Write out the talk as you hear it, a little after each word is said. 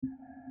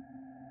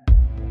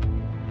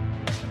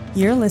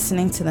You're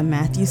listening to the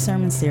Matthew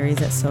Sermon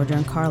Series at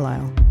Sojourn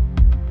Carlisle.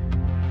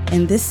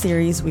 In this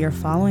series, we are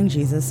following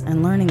Jesus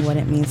and learning what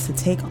it means to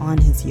take on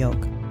his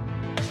yoke.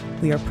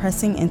 We are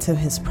pressing into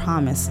his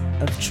promise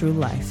of true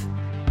life.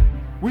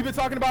 We've been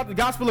talking about the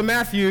Gospel of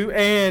Matthew,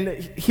 and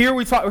here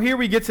we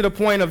get to the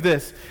point of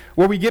this,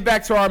 where we get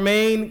back to our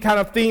main kind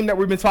of theme that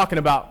we've been talking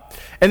about.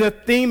 And the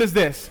theme is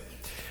this: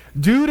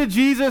 due to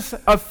Jesus'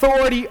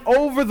 authority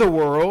over the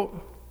world,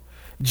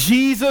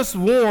 Jesus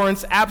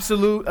warrants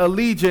absolute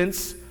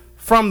allegiance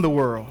from the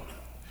world.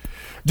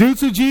 Due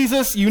to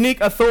Jesus' unique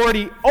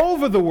authority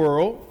over the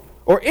world,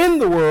 or in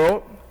the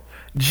world,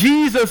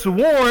 Jesus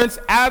warrants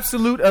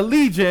absolute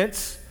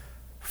allegiance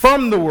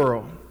from the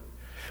world.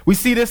 We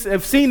see this,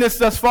 have seen this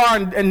thus far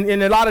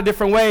in a lot of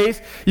different ways.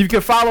 You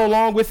can follow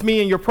along with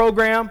me in your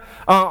program.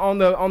 On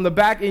the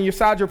back in your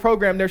side your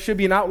program, there should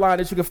be an outline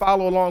that you can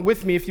follow along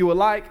with me if you would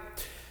like.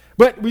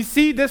 But we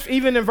see this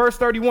even in verse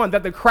 31,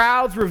 that the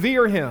crowds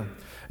revere him.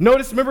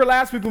 Notice, remember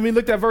last week when we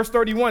looked at verse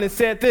 31, it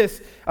said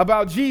this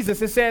about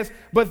Jesus. It says,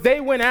 but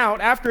they went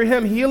out after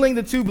him healing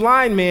the two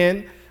blind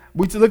men,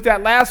 we looked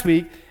at last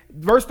week.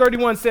 Verse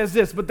 31 says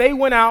this, but they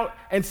went out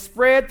and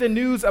spread the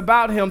news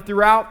about him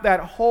throughout that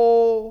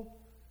whole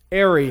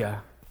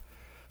area.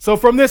 So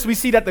from this, we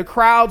see that the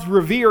crowds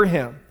revere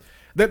him.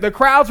 That the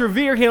crowds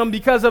revere him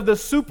because of the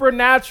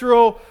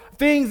supernatural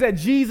things that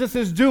Jesus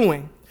is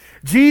doing.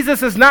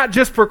 Jesus is not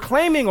just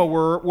proclaiming a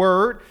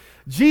word.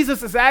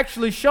 Jesus is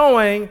actually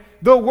showing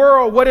the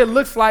world what it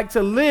looks like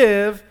to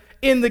live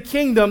in the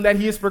kingdom that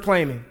he is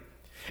proclaiming.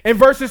 In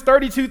verses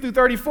 32 through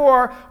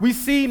 34, we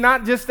see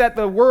not just that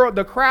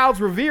the crowds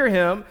revere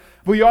him,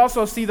 but we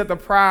also see that the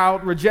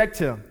proud reject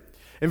him.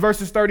 In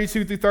verses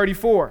 32 through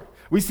 34,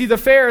 we see the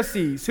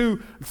Pharisees who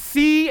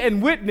see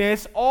and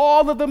witness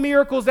all of the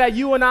miracles that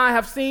you and I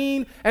have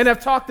seen and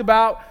have talked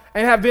about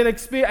and have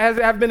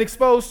been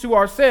exposed to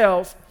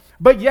ourselves,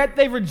 but yet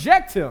they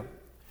reject him.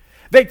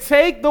 They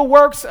take the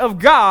works of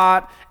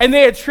God and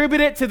they attribute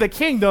it to the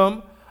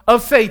kingdom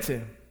of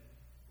Satan.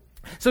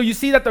 So you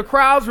see that the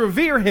crowds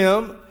revere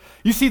him,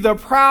 you see the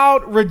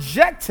proud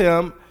reject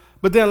him,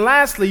 but then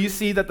lastly, you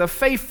see that the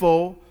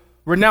faithful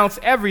renounce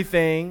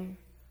everything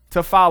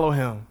to follow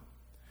him.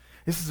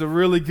 This is a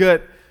really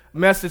good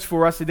message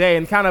for us today,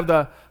 and kind of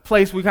the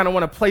place we kind of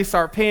want to place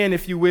our pen,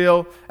 if you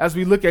will, as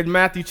we look at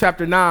Matthew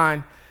chapter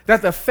 9,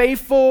 that the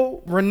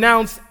faithful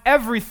renounce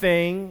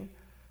everything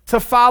to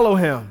follow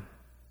him.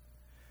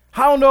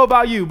 I don't know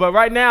about you, but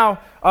right now,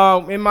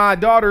 in my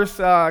daughter's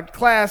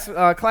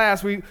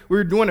class, we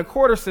were doing a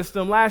quarter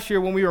system. Last year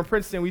when we were in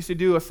Princeton, we used to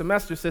do a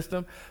semester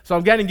system. So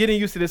I'm getting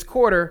used to this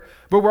quarter,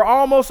 but we're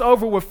almost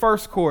over with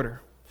first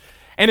quarter.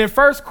 And in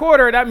first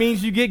quarter, that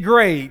means you get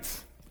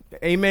grades.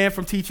 Amen,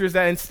 from teachers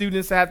and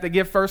students that have to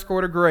give first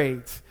quarter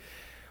grades.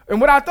 And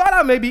what I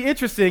thought may be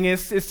interesting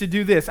is to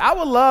do this. I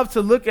would love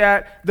to look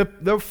at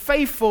the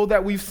faithful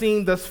that we've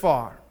seen thus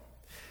far.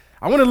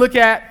 I want to look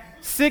at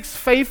 6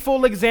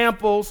 faithful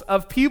examples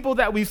of people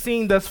that we've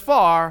seen thus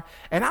far,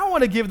 and I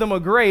want to give them a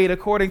grade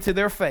according to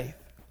their faith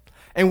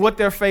and what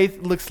their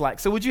faith looks like.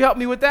 So would you help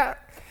me with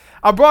that?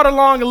 I brought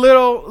along a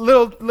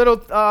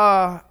little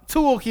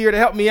tool here to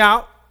help me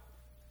out.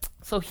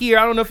 So here,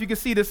 I don't know if you can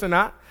see this or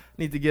not.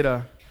 I need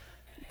to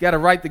got to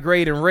write the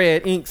grade in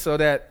red ink so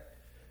that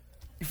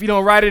if you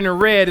don't write it in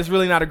red, it's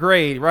really not a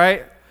grade,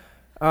 right?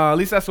 At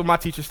least that's what my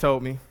teachers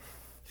told me.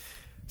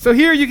 So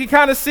here you can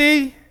kind of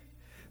see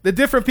the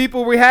different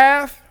people we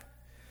have.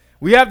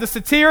 We have the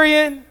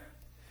centurion.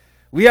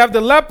 We have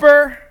the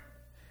leper.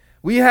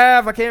 We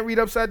have, I can't read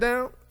upside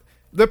down,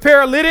 the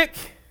paralytic.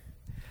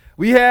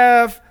 We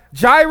have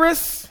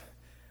Jairus.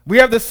 We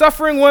have the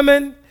suffering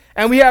woman.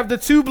 And we have the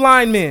 2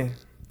 blind men.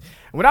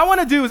 What I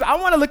want to do is I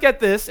want to look at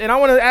this and I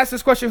want to ask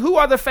this question: who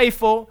are the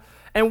faithful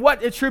and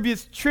what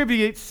attributes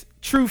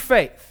true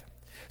faith?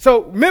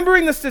 So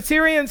remembering the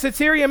centurion,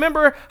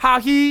 remember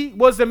how he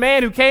was the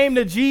man who came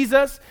to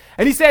Jesus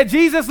and he said,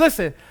 Jesus,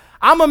 listen,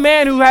 I'm a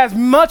man who has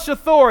much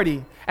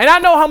authority and I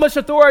know how much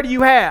authority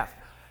you have.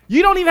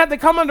 You don't even have to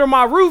come under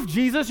my roof,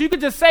 Jesus. You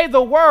could just say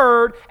the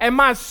word and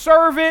my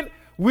servant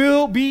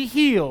will be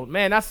healed.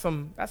 Man, that's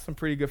some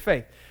pretty good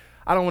faith.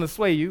 I don't want to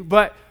sway you,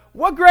 but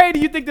what grade do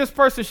you think this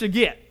person should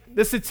get?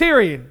 The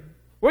centurion.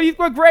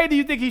 What grade do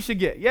you think he should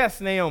get? Yes,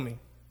 Naomi.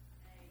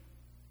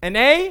 An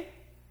A?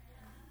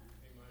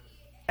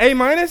 A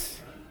minus?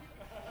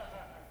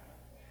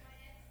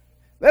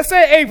 Let's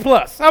say A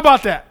plus. How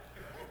about that?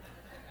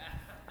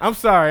 I'm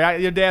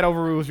sorry. Your dad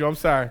overrules you. I'm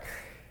sorry.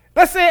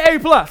 Let's say A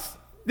plus.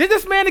 Did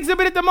this man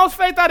exhibited the most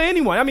faith out of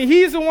anyone? I mean,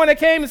 he's the one that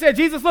came and said,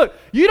 Jesus, look,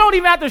 you don't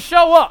even have to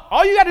show up.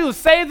 All you got to do is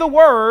say the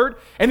word,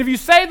 and if you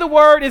say the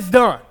word, it's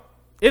done.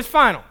 It's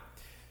final.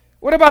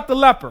 What about the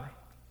leper?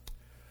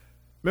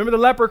 Remember the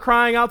leper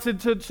crying out to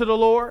the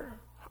Lord?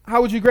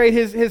 How would you grade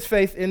his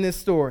faith in this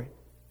story?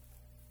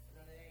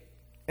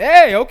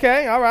 Hey,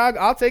 okay, all right,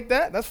 I'll take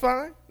that. That's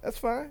fine.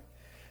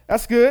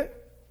 That's good.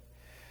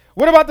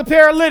 What about the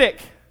paralytic?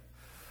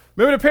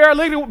 Remember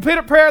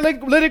the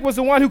paralytic was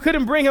the one who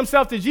couldn't bring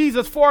himself to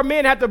Jesus. 4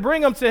 men had to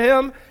bring him to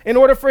him in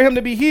order for him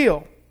to be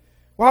healed.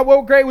 Well,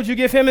 what grade would you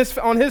give him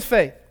on his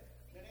faith?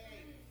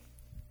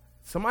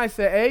 Somebody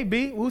said A,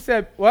 B. Who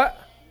said what?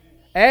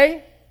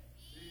 A?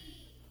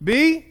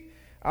 B?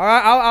 All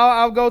right,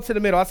 I'll go to the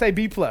middle. I'll say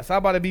B+. How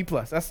about a B+?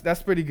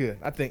 That's pretty good,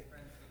 I think.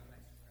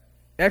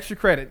 Extra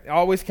credit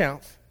always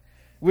counts.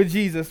 With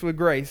Jesus, with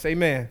grace.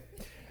 Amen.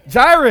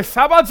 Jairus.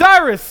 How about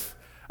Jairus?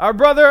 Our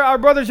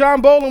brother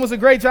John Boland was a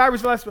great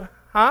Jairus last week.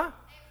 Huh?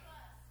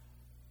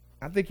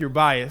 I think you're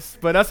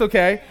biased, but that's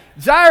okay.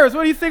 Jairus,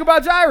 what do you think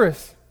about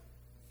Jairus?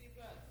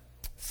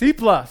 C+.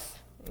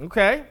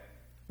 Okay.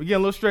 We're getting a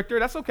little stricter.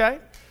 That's okay.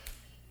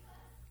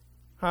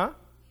 Huh?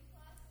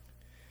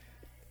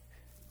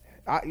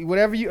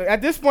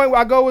 At this point,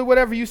 I'll go with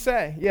whatever you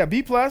say. Yeah,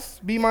 B+,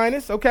 B-.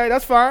 Okay,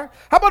 that's fine.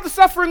 How about the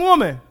suffering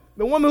woman?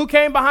 The woman who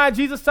came behind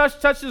Jesus,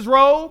 touched his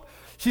robe.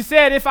 She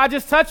said, if I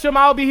just touch him,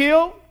 I'll be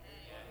healed.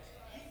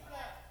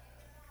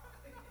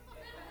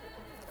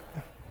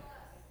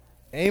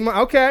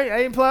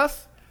 Okay, A+.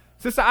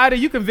 Sister Ida,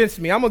 you convinced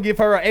me. I'm going to give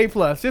her an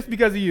A+, just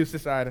because of you,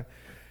 Sister Ida.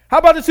 How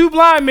about the two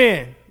blind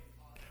men?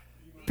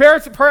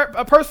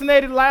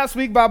 Impersonated last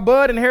week by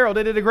Bud and Harold.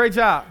 They did a great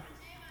job.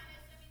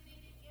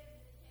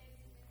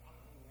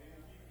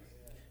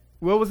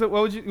 What was it?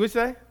 What would you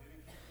say?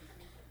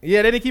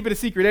 Yeah, they didn't keep it a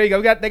secret. There you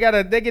go.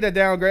 They get a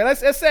downgrade.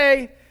 Let's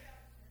say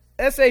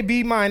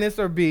B-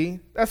 or B.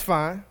 That's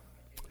fine.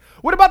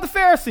 What about the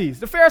Pharisees?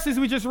 The Pharisees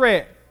we just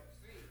read.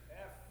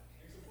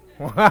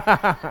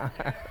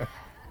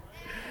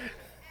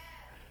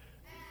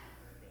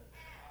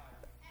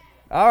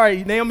 All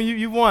right, Naomi,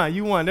 you won.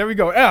 You won. There we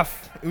go.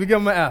 F. We give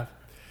them an F.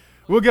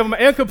 We'll give them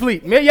an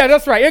incomplete. Yeah,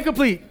 that's right.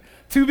 Incomplete.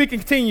 To be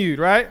continued,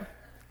 right?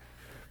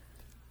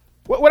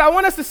 What I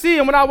want us to see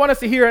and what I want us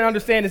to hear and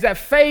understand is that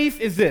faith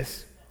is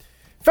this.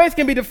 Faith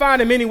can be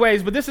defined in many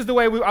ways, but this is the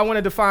way I want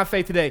to define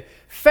faith today.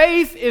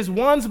 Faith is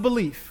one's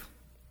belief.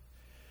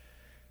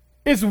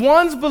 It's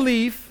one's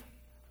belief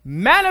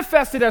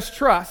manifested as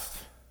trust,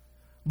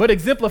 but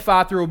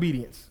exemplified through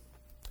obedience.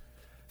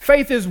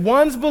 Faith is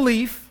one's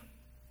belief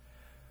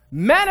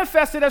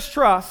manifested as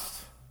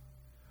trust,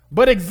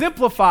 but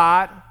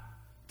exemplified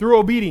through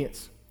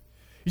obedience.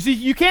 You see,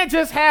 you can't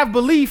just have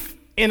belief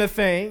in a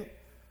thing.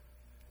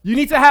 You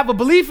need to have a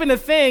belief in a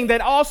thing that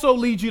also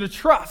leads you to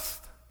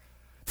trust,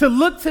 to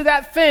look to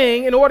that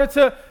thing in order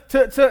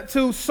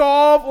to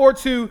solve or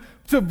to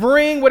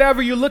bring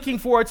whatever you're looking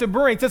for it to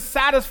bring, to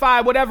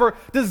satisfy whatever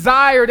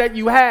desire that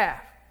you have.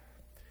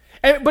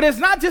 But it's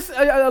not just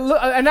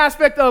an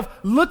aspect of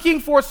looking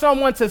for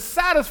someone to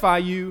satisfy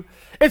you.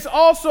 It's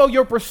also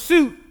your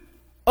pursuit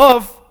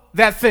of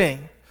that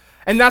thing.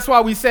 And that's why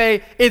we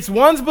say it's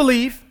one's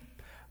belief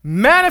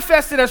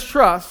manifested as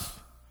trust,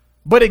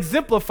 but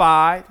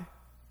exemplified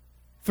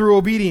through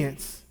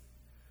obedience.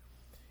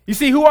 You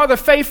see, who are the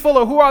faithful,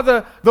 or who are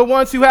the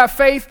ones who have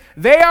faith?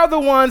 They are the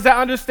ones that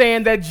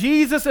understand that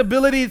Jesus'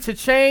 ability to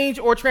change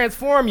or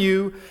transform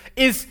you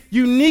is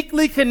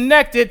uniquely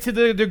connected to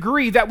the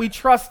degree that we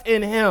trust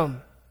in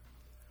him.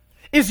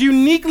 Is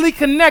uniquely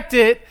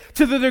connected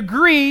to the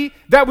degree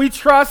that we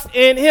trust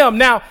in him.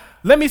 Now,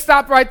 let me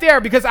stop right there,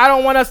 because I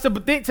don't want us to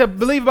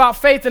believe about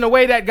faith in a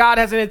way that God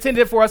hasn't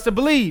intended for us to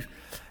believe.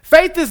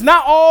 Faith is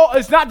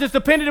it's not just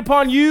dependent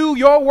upon you,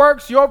 your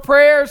works, your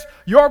prayers,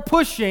 your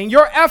pushing,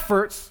 your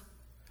efforts,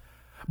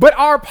 but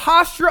our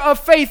posture of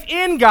faith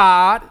in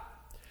God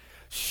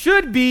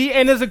should be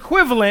and is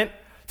equivalent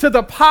to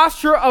the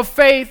posture of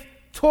faith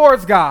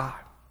towards God.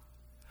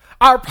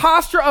 Our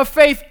posture of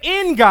faith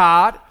in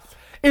God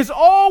is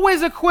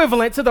always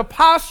equivalent to the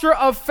posture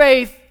of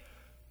faith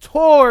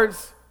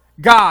towards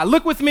God.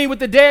 Look with me with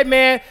the dead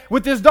man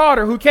with his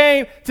daughter who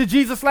came to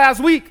Jesus last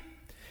week.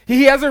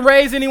 He hasn't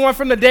raised anyone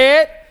from the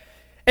dead.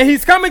 And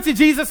he's coming to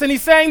Jesus and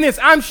he's saying this,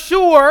 I'm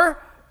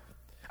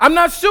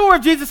not sure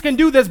if Jesus can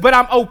do this, but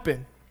I'm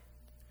open.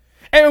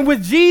 And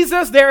with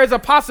Jesus, there is a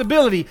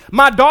possibility.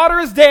 My daughter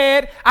is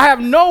dead. I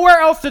have nowhere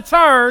else to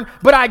turn,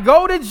 but I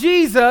go to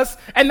Jesus,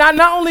 and I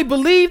not only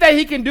believe that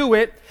he can do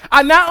it,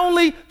 I not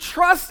only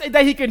trust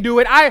that he can do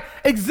it, I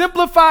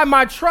exemplify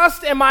my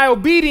trust and my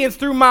obedience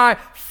through I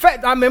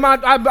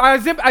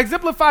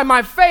exemplify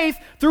my faith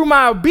through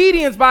my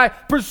obedience by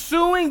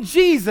pursuing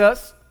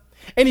Jesus,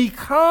 and he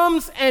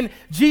comes and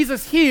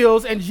Jesus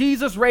heals and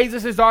Jesus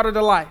raises his daughter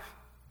to life.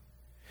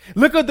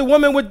 Look at the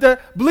woman with the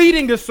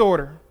bleeding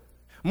disorder.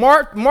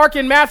 Mark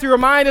and Matthew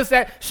remind us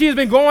that she has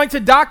been going to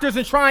doctors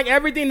and trying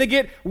everything to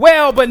get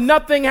well, but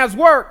nothing has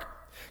worked.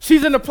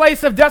 She's in a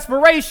place of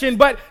desperation,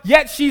 but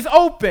yet she's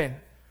open.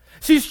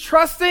 She's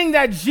trusting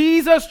that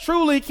Jesus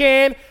truly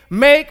can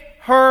make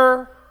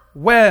her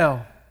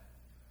well.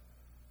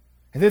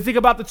 And then think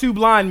about the two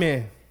blind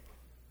men.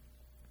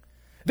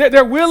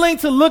 They're willing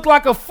to look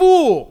like a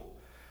fool.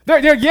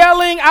 They're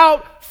yelling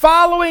out,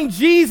 following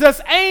Jesus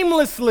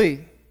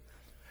aimlessly,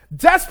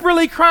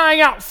 desperately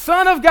crying out,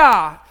 Son of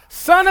God,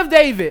 Son of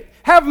David,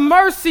 have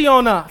mercy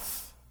on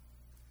us.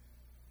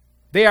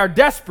 They are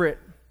desperate,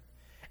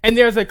 and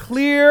there's a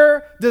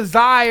clear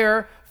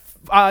desire.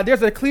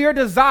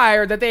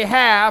 That they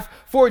have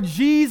for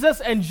Jesus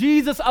and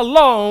Jesus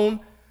alone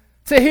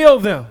to heal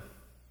them.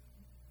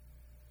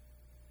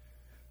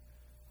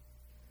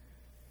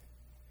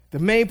 The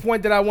main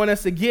point that I want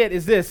us to get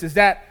is this, is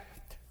that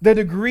the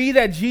degree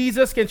that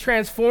Jesus can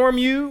transform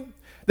you,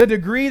 the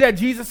degree that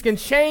Jesus can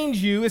change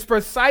you is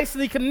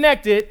precisely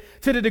connected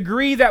to the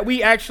degree that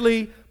we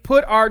actually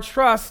put our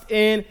trust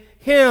in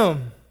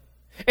him.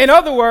 In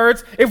other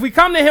words, if we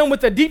come to him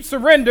with a deep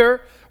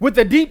surrender, with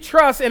a deep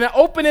trust and an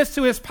openness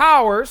to his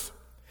powers,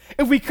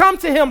 if we come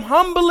to him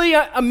humbly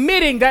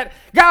admitting that,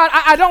 God,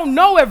 I don't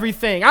know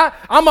everything.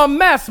 I'm a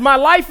mess. My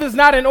life is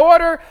not in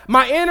order.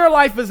 My inner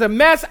life is a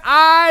mess.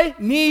 I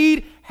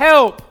need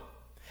help.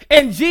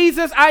 And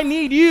Jesus, I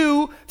need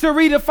you to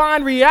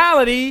redefine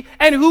reality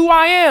and who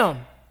I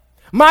am.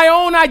 My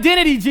own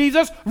identity,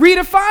 Jesus,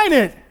 redefine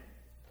it.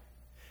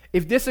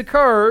 If this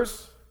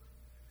occurs,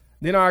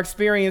 then our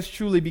experience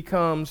truly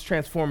becomes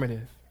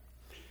transformative.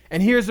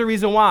 And here's the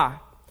reason why.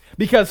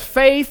 Because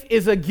faith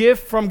is a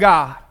gift from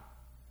God.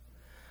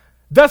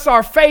 Thus,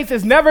 our faith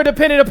is never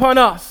dependent upon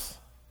us.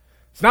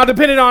 It's not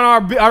dependent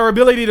on our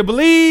ability to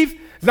believe.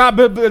 It's not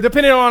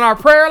dependent on our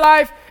prayer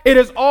life. It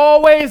is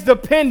always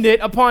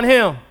dependent upon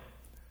him.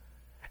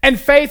 And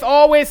faith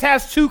always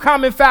has two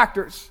common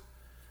factors.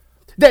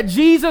 That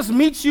Jesus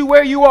meets you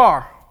where you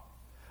are.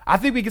 I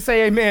think we can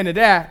say amen to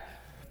that.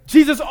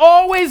 Jesus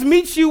always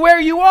meets you where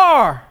you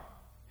are.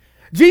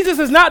 Jesus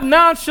is not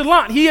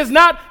nonchalant. He is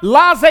not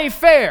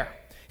laissez-faire.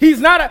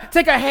 He's not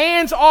take a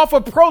hands-off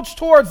approach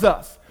towards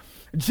us.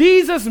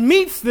 Jesus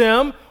meets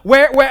them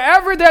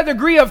wherever their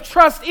degree of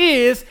trust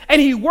is,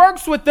 and he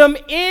works with them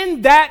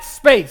in that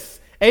space.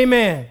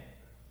 Amen.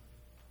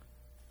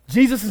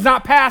 Jesus is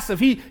not passive.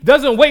 He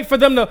doesn't wait for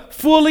them to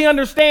fully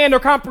understand or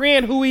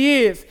comprehend who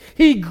he is.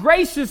 He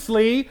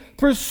graciously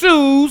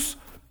pursues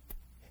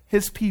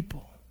his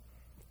people.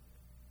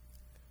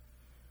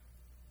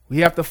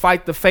 We have to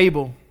fight the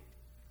fable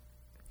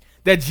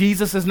that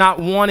Jesus is not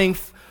wanting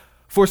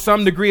for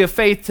some degree of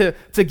faith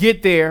to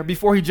get there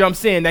before he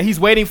jumps in, that he's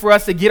waiting for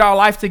us to get our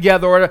life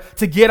together or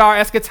to get our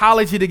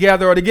eschatology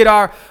together or to get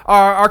our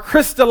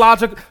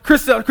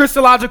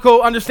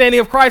Christological understanding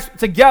of Christ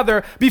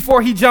together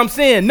before he jumps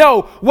in.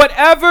 No,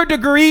 whatever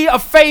degree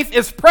of faith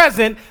is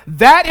present,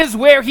 that is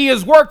where he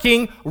is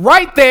working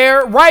right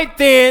there, right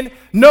then,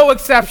 no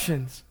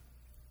exceptions.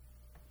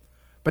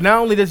 But not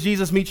only does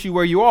Jesus meet you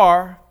where you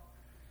are,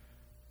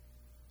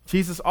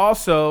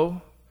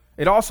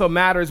 it also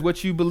matters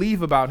what you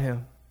believe about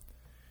him.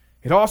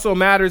 It also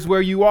matters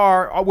where you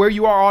are. Where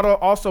you are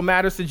also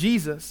matters to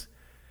Jesus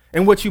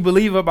and what you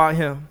believe about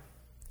him.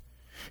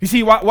 You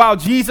see, while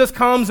Jesus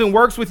comes and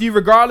works with you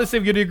regardless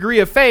of your degree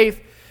of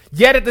faith,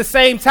 yet at the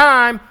same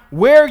time,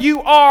 where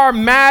you are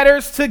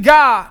matters to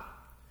God.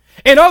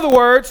 In other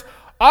words,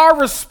 our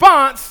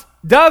response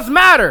does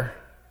matter.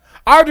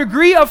 Our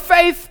degree of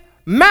faith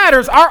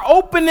matters. Our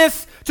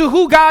openness to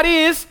who God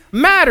is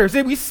matters.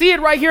 And we see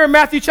it right here in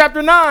Matthew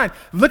chapter 9,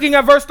 looking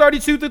at verse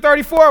 32 through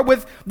 34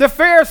 with the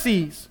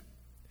Pharisees.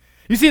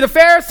 You see, the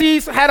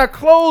Pharisees had a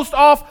closed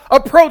off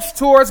approach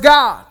towards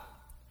God.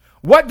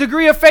 What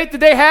degree of faith did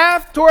they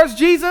have towards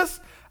Jesus?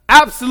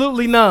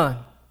 Absolutely none.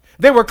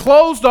 They were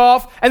closed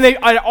off and they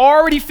had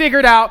already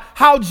figured out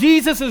how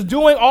Jesus is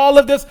doing all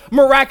of this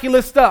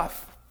miraculous stuff.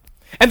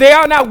 And they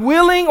are not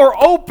willing or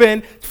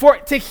open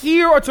to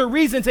hear or to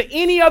reason to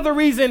any other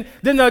reason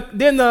than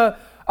the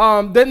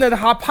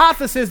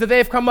hypothesis that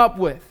they've come up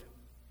with.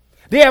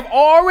 They have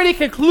already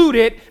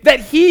concluded that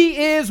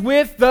he is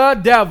with the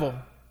devil,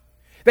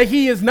 that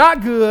he is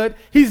not good,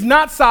 he's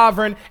not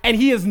sovereign, and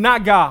he is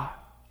not God.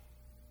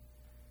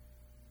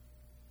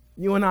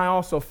 You and I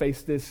also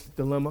face this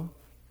dilemma,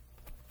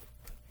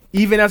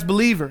 even as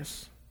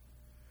believers.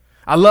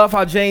 I love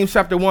how James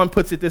chapter 1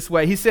 puts it this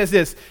way. He says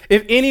this: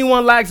 if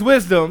anyone lacks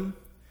wisdom,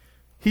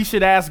 he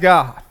should ask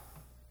God,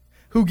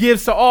 who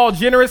gives to all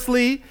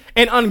generously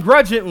and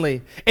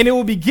ungrudgingly, and it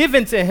will be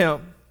given to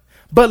him.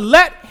 But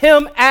let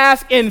him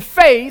ask in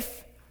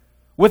faith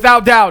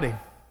without doubting.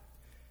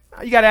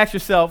 Now you got to ask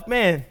yourself,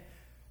 man,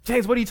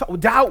 James, what are you talking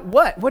about? Doubt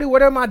what?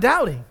 What am I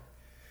doubting?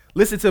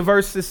 Listen to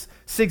verses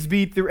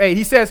 6b through 8.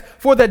 He says,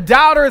 for the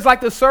doubter is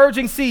like the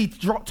surging sea,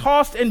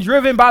 tossed and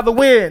driven by the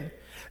wind.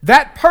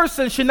 That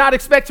person should not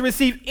expect to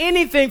receive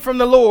anything from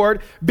the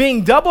Lord,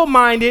 being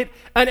double-minded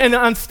and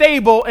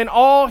unstable in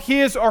all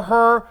his or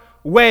her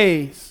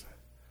ways.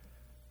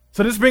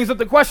 So this brings up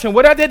the question,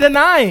 what are they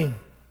denying?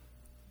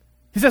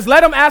 He says,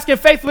 let them ask in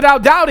faith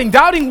without doubting.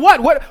 Doubting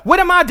what? What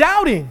am I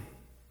doubting?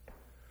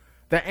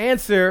 The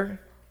answer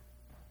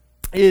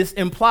is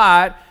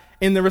implied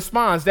in the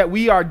response, that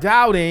we are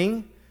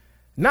doubting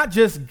not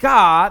just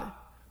God,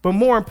 but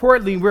more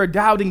importantly, we're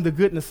doubting the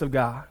goodness of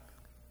God.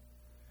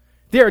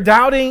 They're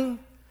doubting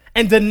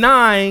and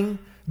denying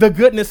the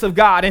goodness of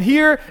God. And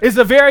here is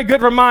a very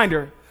good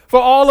reminder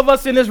for all of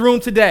us in this room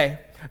today,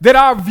 that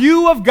our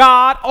view of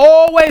God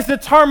always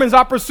determines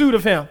our pursuit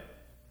of him.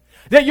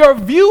 That your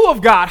view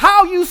of God,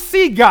 how you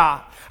see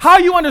God, how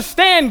you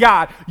understand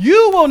God,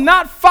 you will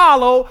not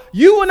follow,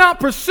 you will not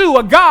pursue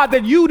a God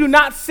that you do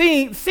not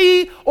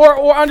see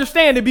or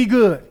understand to be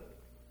good.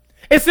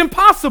 It's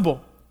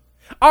impossible.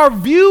 Our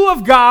view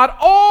of God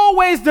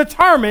always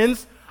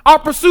determines our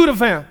pursuit of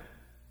him.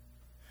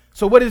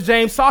 So what is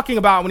James talking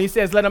about when he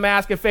says, let him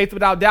ask in faith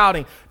without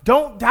doubting?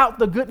 Don't doubt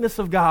the goodness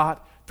of God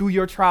through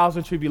your trials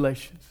and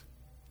tribulations.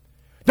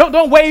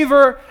 Don't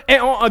waver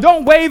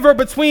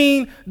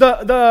between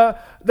the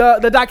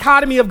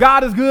dichotomy of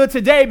God is good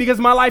today because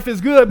my life is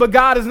good, but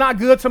God is not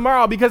good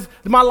tomorrow because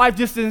my life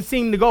just didn't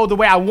seem to go the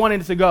way I wanted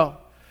it to go.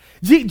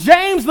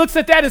 James looks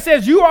at that and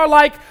says, you are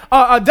like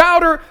a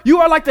doubter.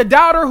 You are like the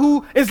doubter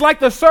who is like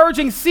the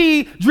surging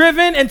sea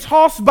driven and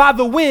tossed by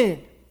the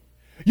wind.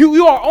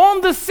 You are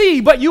on the sea,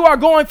 but you are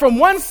going from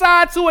one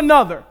side to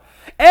another,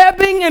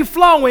 ebbing and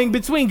flowing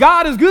between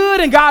God is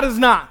good and God is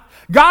not.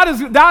 God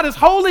is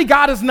holy,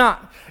 God is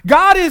not.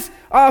 God is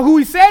who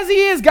he says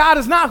he is, God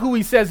is not who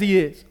he says he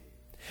is.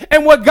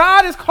 And what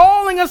God is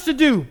calling us to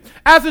do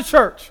as a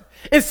church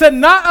is to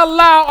not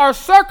allow our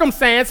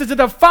circumstances to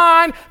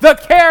define the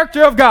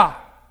character of God.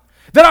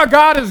 That our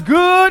God is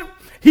good,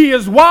 he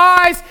is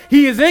wise,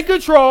 he is in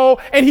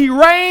control, and he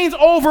reigns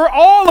over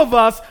all of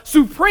us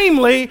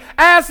supremely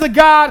as the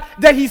God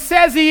that he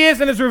says he is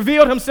and has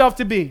revealed himself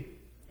to be.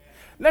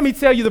 Let me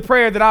tell you the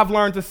prayer that I've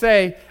learned to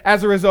say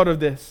as a result of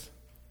this.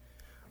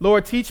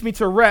 Lord, teach me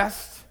to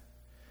rest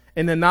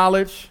in the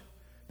knowledge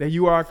that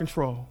you are in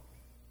control.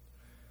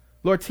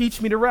 Lord,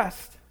 teach me to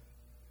rest.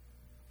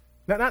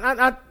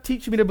 Not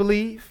teach me to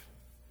believe,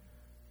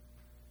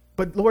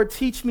 but Lord,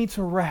 teach me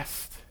to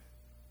rest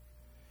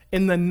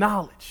in the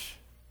knowledge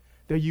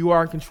that you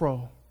are in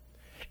control.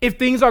 If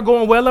things are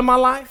going well in my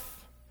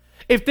life,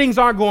 if things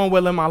aren't going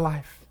well in my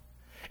life,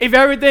 if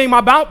everything, my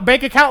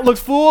bank account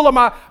looks full or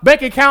my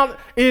bank account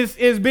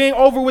is being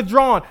over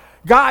withdrawn,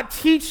 God,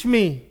 teach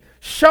me,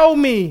 show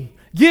me,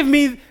 give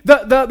me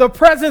the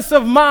presence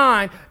of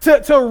mind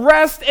to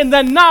rest in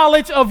the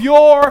knowledge of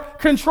your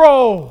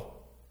control.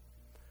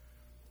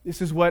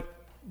 This is what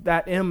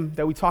that M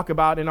that we talk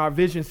about in our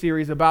vision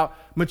series about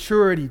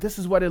maturity. This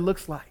is what it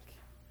looks like.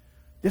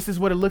 This is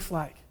what it looks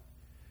like.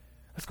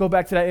 Let's go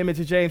back to that image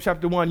of James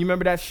chapter 1. You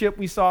remember that ship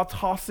we saw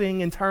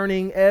tossing and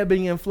turning,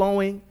 ebbing and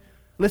flowing?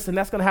 Listen,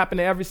 that's going to happen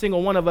to every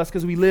single one of us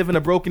because we live in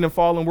a broken and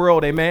fallen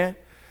world, amen?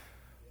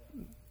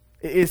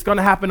 It's going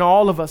to happen to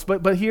all of us.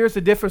 But here's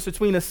the difference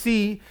between a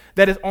sea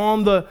that is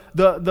on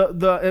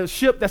the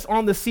ship that's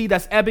on the sea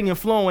that's ebbing and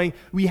flowing.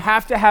 We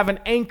have to have an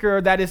anchor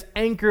that is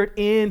anchored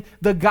in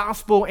the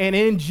gospel and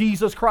in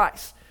Jesus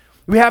Christ.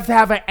 We have to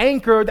have an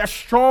anchor that's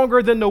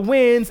stronger than the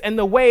winds and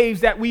the waves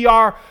that we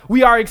are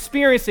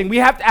experiencing. We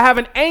have to have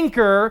an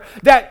anchor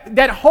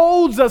that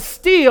holds us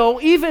still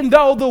even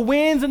though the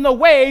winds and the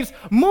waves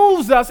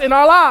moves us in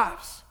our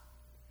lives.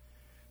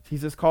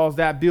 Jesus calls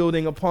that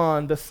building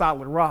upon the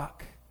solid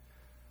rock.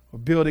 We're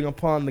building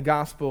upon the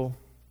gospel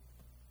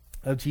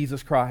of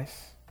Jesus Christ.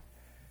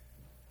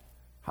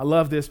 I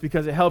love this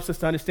because it helps us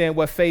to understand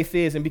what faith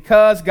is. And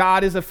because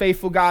God is a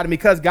faithful God and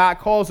because God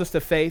calls us to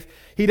faith,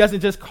 he doesn't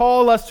just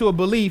call us to a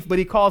belief, but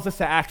he calls us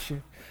to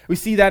action. We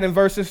see that in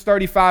verses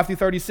 35 through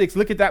 36.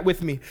 Look at that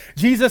with me.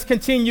 Jesus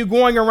continued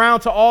going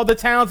around to all the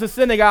towns and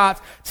synagogues,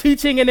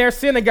 teaching in their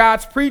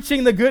synagogues,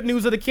 preaching the good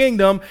news of the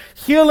kingdom,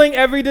 healing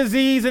every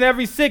disease and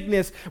every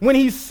sickness. When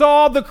he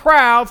saw the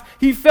crowds,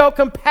 he felt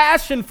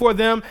compassion for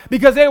them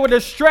because they were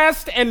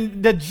distressed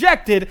and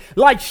dejected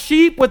like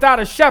sheep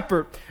without a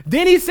shepherd.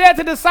 Then he said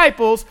to the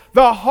disciples,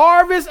 the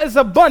harvest is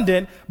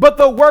abundant, but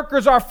the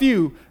workers are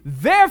few.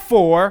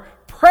 Therefore,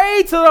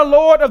 pray to the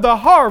Lord of the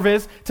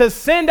harvest to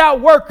send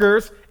out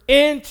workers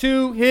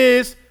into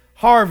his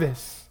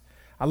harvest.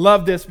 I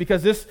love this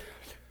because this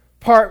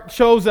part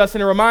shows us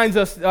and it reminds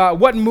us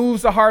what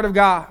moves the heart of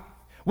God,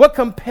 what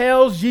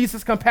compels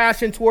Jesus'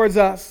 compassion towards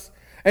us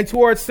and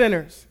towards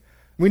sinners.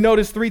 We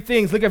notice three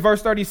things. Look at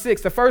verse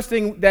 36. The first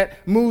thing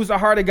that moves the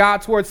heart of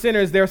God towards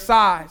sinners is their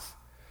size.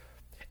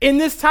 In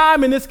this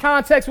time, in this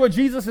context where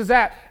Jesus is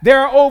at, there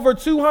are over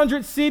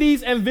 200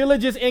 cities and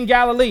villages in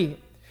Galilee,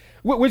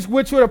 which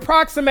would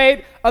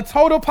approximate a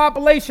total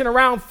population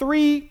around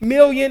 3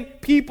 million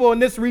people in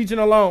this region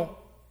alone.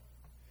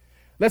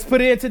 Let's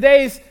put it in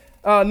today's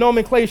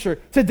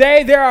nomenclature.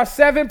 Today, there are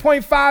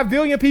 7.5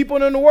 billion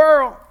people in the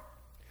world.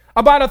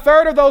 About a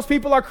third of those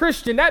people are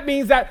Christian. That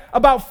means that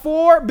about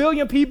 4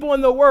 billion people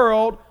in the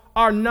world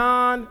are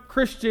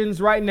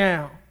non-Christians right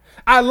now.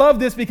 I love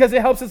this because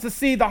it helps us to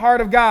see the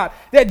heart of God,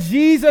 that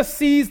Jesus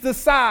sees the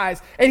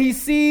size and he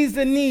sees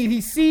the need.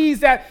 He sees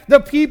that the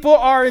people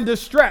are in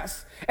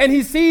distress. And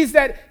he sees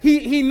that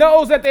he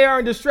knows that they are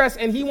in distress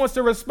and he wants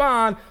to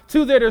respond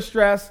to their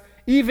distress,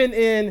 even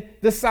in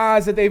the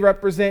size that they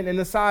represent and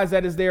the size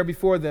that is there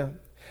before them.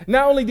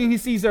 Not only do he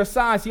see their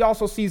size, he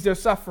also sees their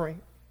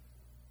suffering.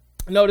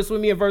 Notice with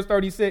me in verse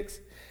 36.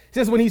 It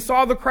says, when he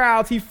saw the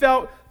crowds, he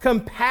felt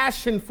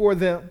compassion for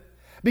them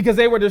because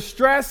they were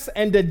distressed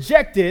and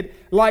dejected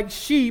like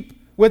sheep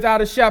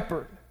without a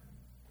shepherd.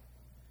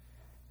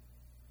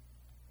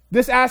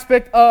 This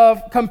aspect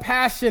of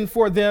compassion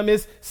for them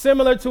is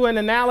similar to an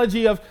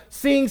analogy of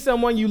seeing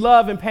someone you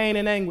love in pain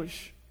and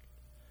anguish.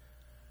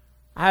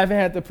 I haven't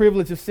had the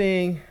privilege of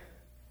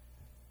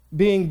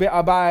being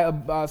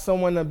by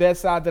someone on the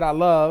bedside that I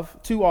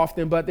love too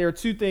often, but there are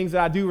two things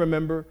that I do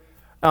remember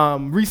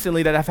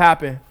recently that have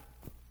happened.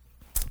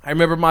 I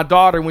remember my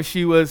daughter when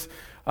she was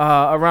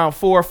around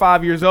 4 or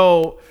 5 years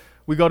old.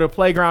 We go to the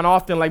playground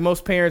often, like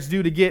most parents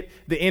do, to get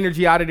the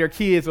energy out of their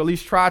kids, or at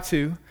least try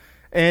to.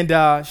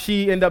 And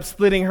she ended up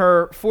splitting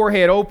her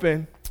forehead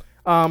open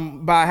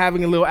by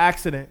having a little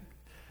accident.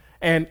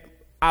 And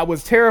I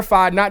was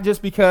terrified, not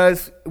just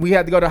because we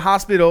had to go to the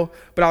hospital,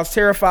 but I was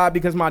terrified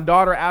because my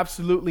daughter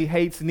absolutely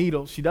hates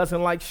needles. She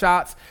doesn't like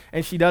shots,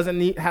 and she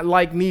doesn't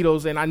like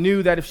needles. And I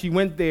knew that if she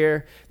went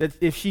there, that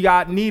if she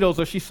got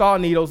needles or she saw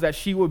needles, that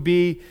she would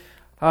be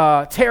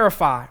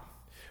terrified.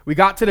 We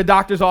got to the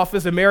doctor's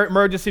office,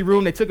 emergency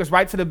room. They took us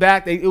right to the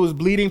back. It was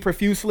bleeding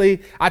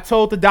profusely. I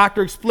told the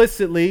doctor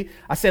explicitly,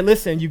 I said,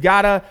 listen, you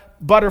got to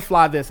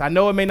butterfly this. I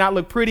know it may not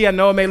look pretty. I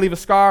know it may leave a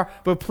scar,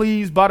 but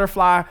please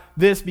butterfly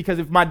this, because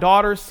if my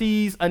daughter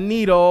sees a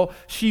needle,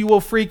 she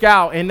will freak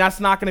out, and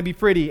that's not going to be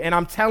pretty. And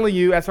I'm telling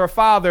you, as her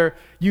father,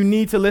 you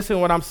need to listen to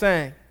what I'm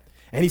saying.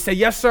 And he said,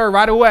 yes, sir,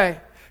 right away.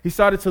 He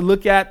started to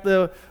look at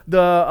the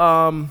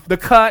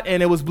cut,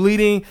 and it was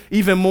bleeding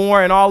even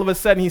more. And all of a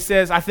sudden he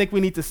says, I think we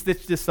need to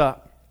stitch this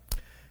up.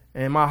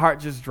 And my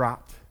heart just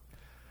dropped,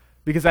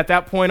 because at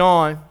that point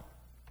on,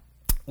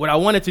 what I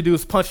wanted to do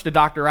is punch the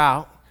doctor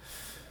out.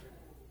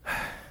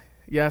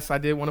 Yes, I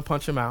did want to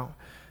punch him out.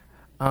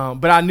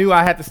 But I knew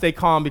I had to stay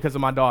calm because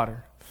of my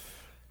daughter.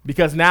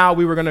 Because now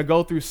we were going to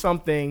go through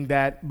something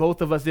that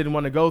both of us didn't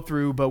want to go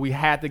through, but we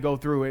had to go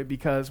through it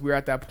because we were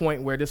at that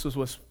point where this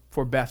was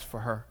for best for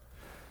her.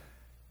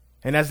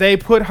 And as they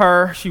put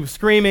her, she was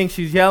screaming,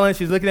 she's yelling,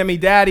 she's looking at me,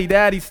 Daddy,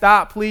 Daddy,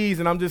 stop, please.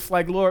 And I'm just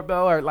like, Lord,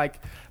 like,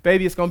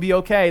 baby, it's going to be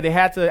okay. They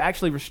had to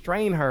actually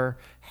restrain her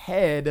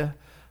head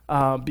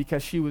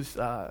because she was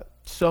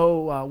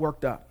so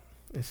worked up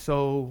and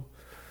so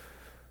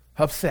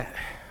upset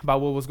about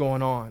what was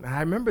going on. And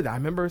I remember that. I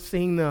remember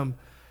seeing them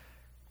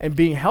and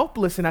being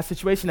helpless in that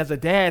situation as a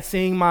dad,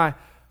 seeing my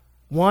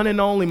one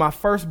and only, my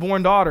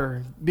firstborn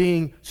daughter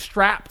being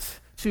strapped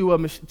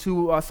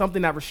to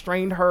something that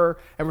restrained her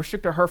and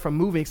restricted her from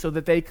moving so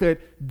that they could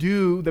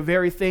do the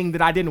very thing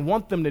that I didn't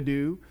want them to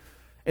do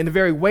in the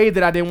very way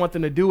that I didn't want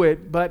them to do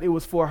it, but it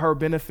was for her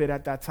benefit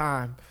at that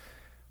time,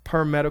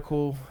 per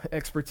medical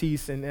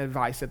expertise and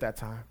advice at that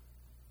time.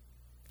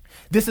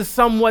 This is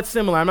somewhat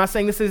similar. I'm not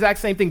saying this is the exact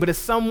same thing, but it's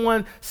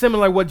somewhat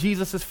similar what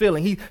Jesus is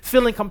feeling. He's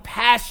feeling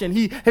compassion.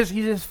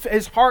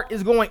 His heart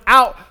is going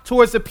out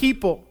towards the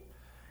people.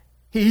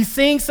 He's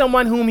seeing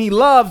someone whom he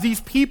loves,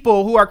 these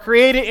people who are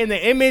created in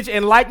the image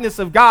and likeness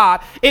of God.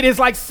 It is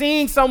like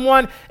seeing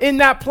someone in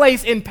that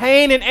place in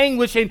pain and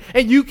anguish, and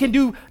you can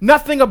do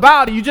nothing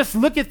about it. You just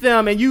look at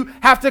them, and you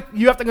have to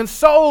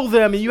console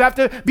them, and you have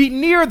to be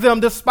near them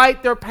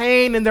despite their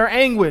pain and their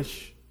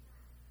anguish.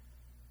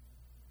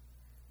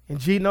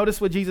 And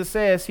notice what Jesus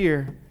says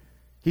here.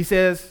 He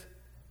says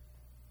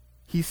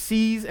he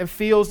sees and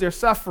feels their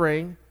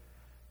suffering,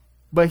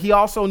 but he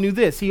also knew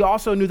this. He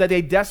also knew that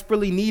they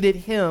desperately needed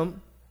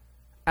him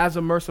as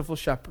a merciful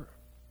shepherd,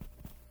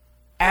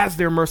 as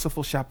their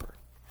merciful shepherd.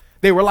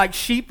 They were like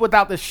sheep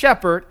without the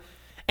shepherd,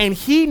 and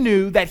he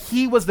knew that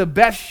he was the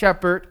best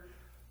shepherd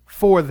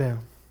for them.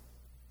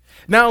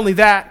 Not only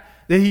that,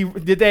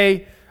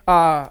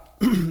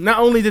 not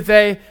only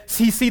did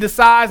he see the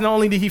size, not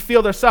only did he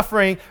feel their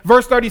suffering.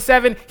 Verse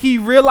 37, he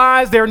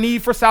realized their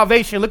need for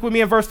salvation. Look with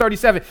me in verse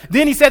 37.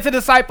 Then he said to the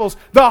disciples,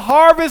 the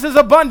harvest is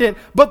abundant,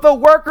 but the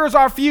workers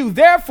are few.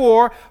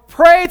 Therefore,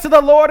 pray to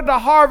the Lord of the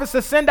harvest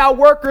to send out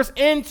workers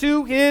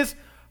into his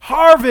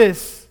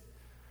harvest.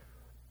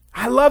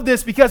 I love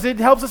this because it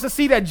helps us to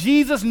see that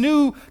Jesus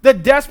knew the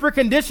desperate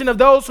condition of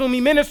those whom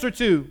he ministered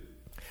to.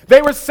 They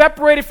were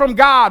separated from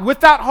God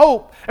without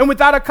hope and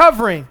without a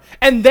covering,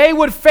 and they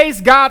would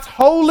face God's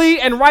holy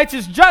and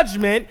righteous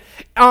judgment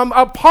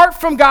apart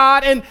from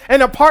God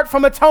and apart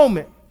from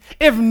atonement.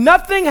 If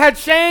nothing had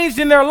changed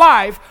in their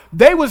life,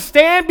 they would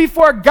stand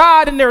before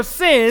God in their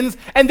sins,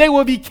 and they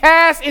would be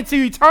cast into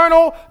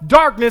eternal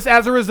darkness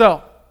as a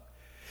result.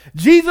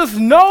 Jesus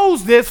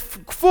knows this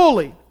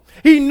fully.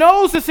 He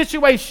knows the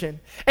situation,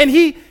 and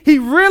he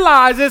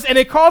realizes, and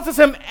it causes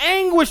him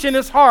anguish in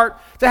his heart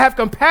to have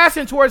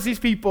compassion towards these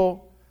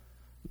people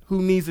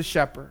who needs a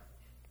shepherd.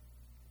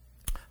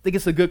 I think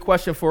it's a good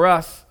question for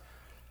us,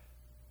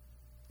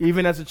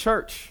 even as a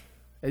church,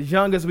 as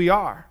young as we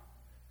are.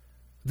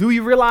 Do we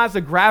realize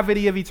the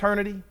gravity of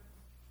eternity?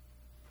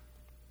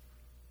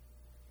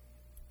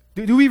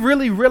 Do we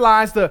really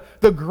realize the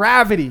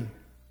gravity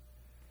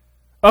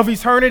of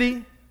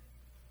eternity?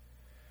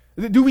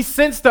 Do we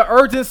sense the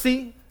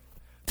urgency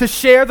to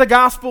share the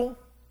gospel?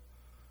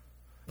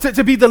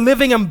 To be the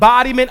living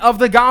embodiment of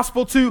the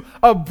gospel to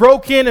a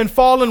broken and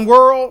fallen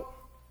world?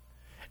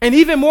 And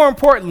even more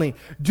importantly,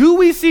 do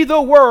we see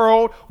the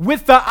world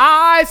with the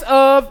eyes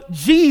of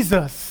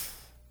Jesus?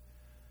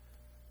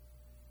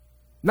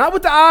 Not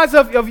with the eyes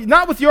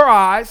not with your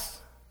eyes,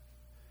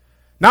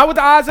 not with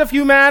the eyes of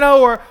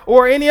Humana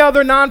or any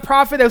other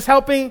nonprofit that's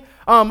helping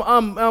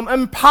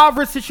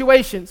impoverished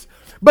situations.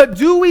 But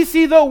do we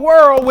see the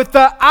world with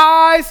the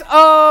eyes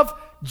of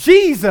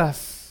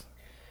Jesus?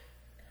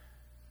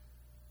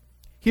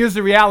 Here's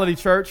the reality,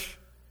 church.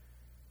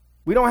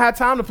 We don't have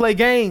time to play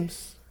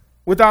games.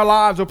 with our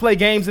lives or play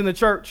games in the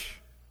church.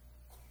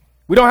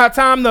 We don't have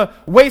time to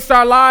waste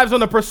our lives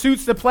on the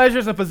pursuits, the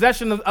pleasures, and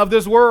possession of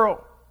this world.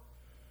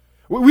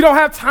 We don't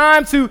have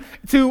time to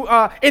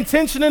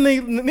intentionally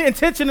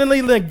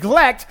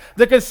neglect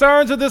the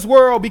concerns of this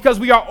world because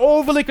we are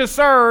overly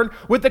concerned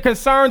with the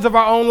concerns of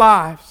our own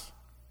lives.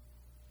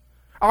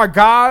 Our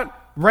God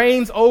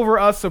reigns over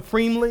us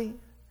supremely,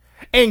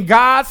 and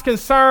God's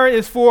concern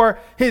is for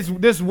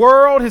this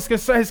world. His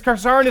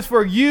concern is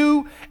for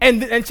you.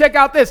 And check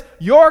out this.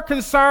 Your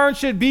concern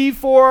should be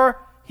for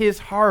his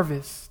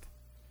harvest.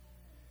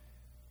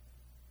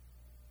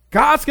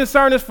 God's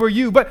concern is for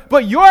you,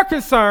 but your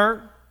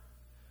concern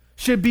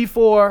should be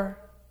for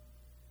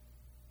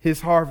his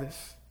harvest.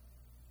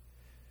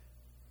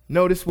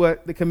 Notice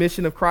what the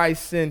commission of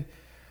Christ in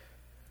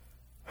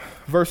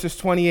verses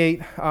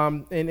 28,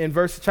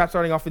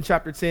 starting off in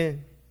chapter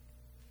 10.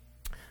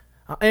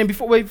 And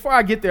before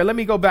I get there, let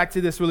me go back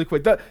to this really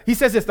quick. He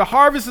says this: the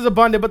harvest is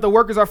abundant, but the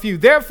workers are few.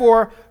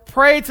 Therefore,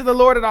 pray to the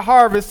Lord of the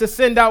harvest to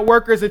send out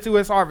workers into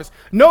his harvest.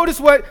 Notice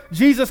what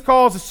Jesus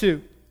calls us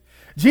to.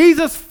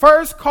 Jesus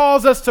first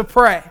calls us to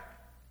pray.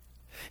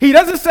 He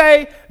doesn't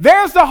say,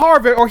 there's the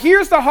harvest, or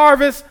here's the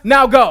harvest,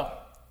 now go.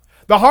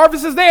 The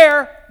harvest is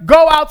there,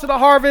 go out to the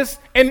harvest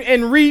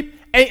and reap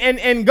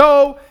and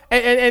go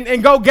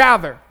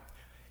gather.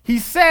 He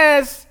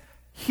says,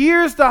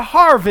 here's the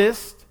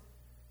harvest,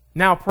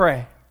 now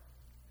pray.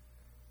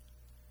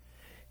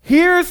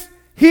 Here's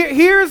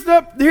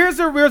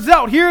the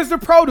result, here's the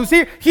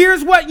produce,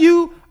 here's what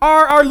you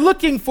are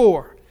looking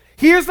for.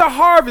 Here's the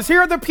harvest,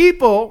 here are the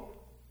people.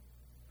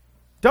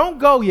 Don't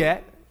go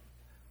yet,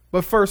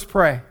 but first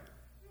pray.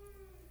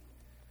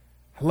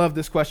 I love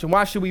this question.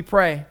 Why should we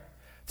pray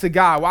to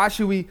God? Why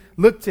should we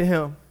look to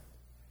him?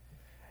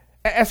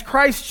 As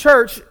Christ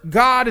Church,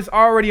 God is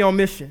already on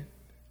mission.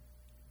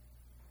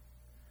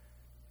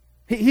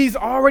 He's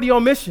already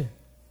on mission.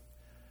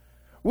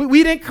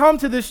 We didn't come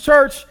to this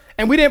church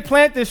and we didn't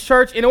plant this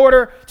church in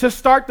order to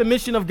start the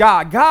mission of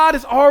God. God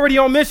is already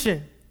on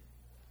mission.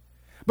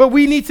 But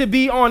we need to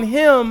be on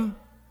him,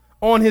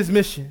 on his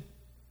mission.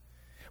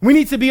 We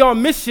need to be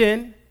on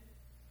mission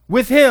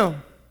with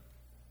him.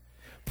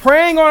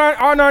 Praying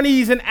on our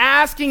knees and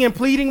asking and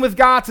pleading with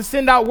God to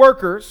send out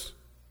workers,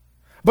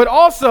 but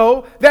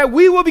also that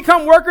we will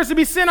become workers to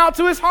be sent out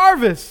to his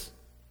harvest.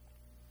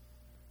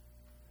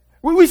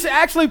 We should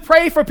actually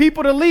pray for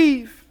people to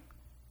leave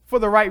for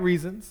the right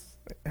reasons.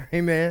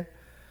 Amen.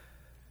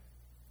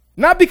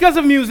 Not because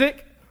of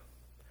music,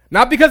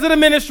 not because of the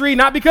ministry,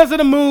 not because of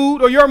the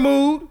mood or your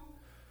mood,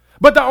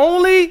 but the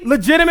only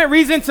legitimate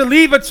reason to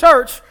leave a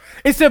church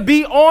is to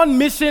be on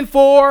mission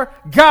for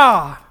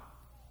God.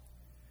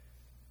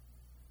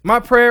 My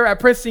prayer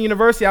at Princeton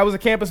University, I was a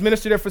campus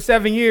minister there for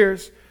 7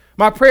 years.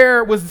 My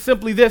prayer was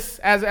simply this: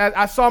 as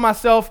I saw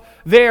myself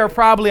there,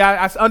 probably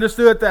I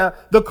understood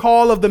the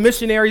call of the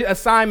missionary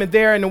assignment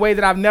there in a way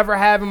that I've never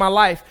had in my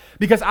life,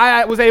 because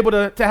I was able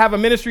to have a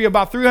ministry of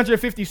about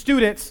 350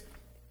 students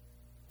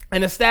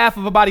and a staff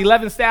of about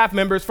 11 staff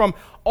members from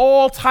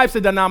all types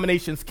of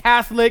denominations: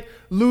 Catholic,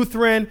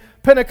 Lutheran,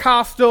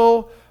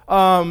 Pentecostal,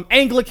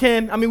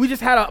 Anglican. I mean, we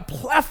just had a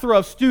plethora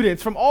of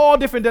students from all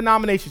different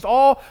denominations.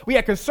 We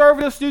had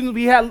conservative students.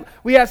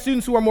 We had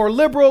students who were more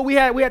liberal. We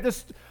had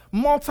this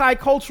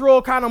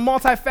multicultural, kind of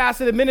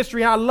multifaceted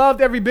ministry, and I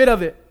loved every bit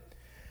of it.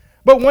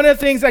 But one of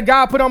the things that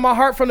God put on my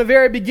heart from the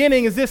very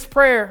beginning is this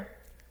prayer: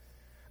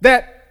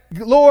 that,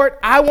 Lord,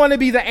 I want to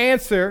be the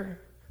answer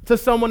to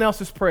someone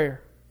else's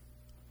prayer.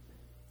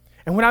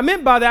 And what I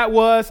meant by that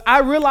was, I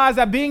realized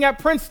that being at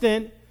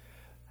Princeton,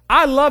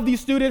 I love these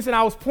students and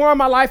I was pouring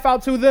my life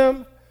out to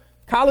them.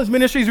 College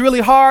ministry is really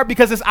hard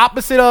because it's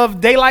opposite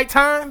of daylight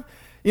time.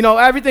 You know,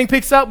 everything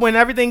picks up when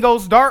everything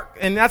goes dark,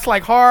 and that's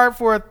like hard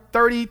for a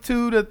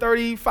 32 to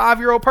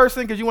 35-year-old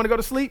person because you want to go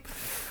to sleep.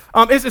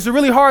 It's a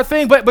really hard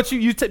thing, but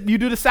you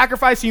do the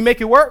sacrifice and you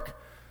make it work.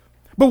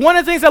 But one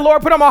of the things that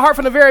Lord put on my heart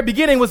from the very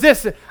beginning was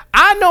this: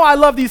 I know I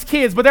love these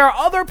kids, but there are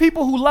other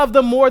people who love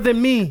them more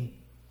than me.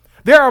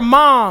 There are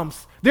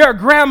moms, there are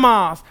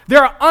grandmas,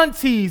 there are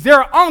aunties, there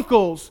are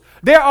uncles,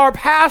 there are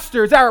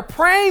pastors that are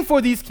praying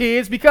for these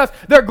kids because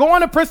they're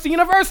going to Princeton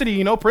University.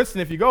 You know,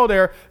 Princeton, if you go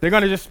there, they're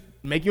going to just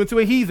make you into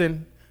a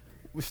heathen,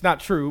 which is not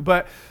true,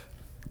 but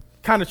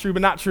kind of true,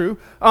 but not true.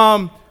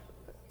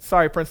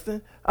 Sorry,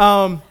 Princeton.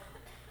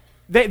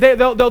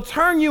 They'll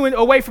turn you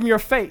away from your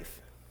faith.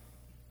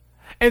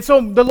 And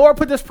so the Lord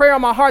put this prayer on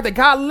my heart that,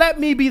 God, let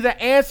me be the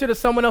answer to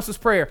someone else's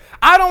prayer.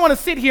 I don't want to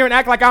sit here and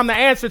act like I'm the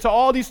answer to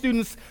all these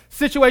students'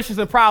 situations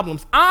and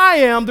problems. I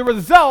am the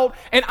result,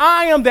 and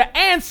I am the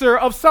answer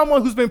of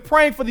someone who's been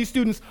praying for these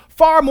students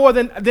far more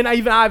than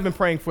even I've been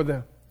praying for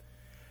them.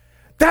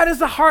 That is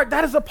the heart,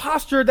 that is the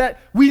posture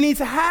that we need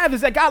to have, is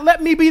that, God,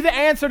 let me be the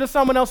answer to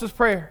someone else's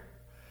prayer.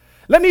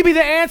 Let me be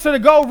the answer to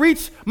go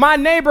reach my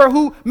neighbor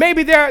who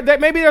maybe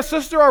their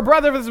sister or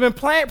brother has been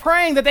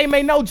praying that they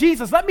may know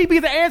Jesus. Let me be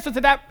the answer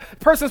to that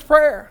person's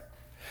prayer.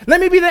 Let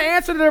me be the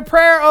answer to the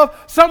prayer of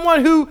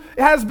someone who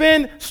has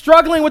been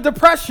struggling with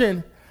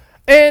depression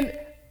and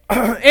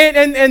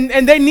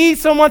and they need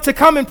someone to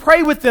come and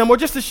pray with them or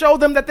just to show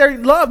them that they're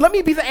loved. Let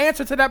me be the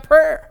answer to that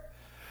prayer.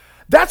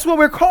 That's what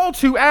we're called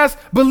to as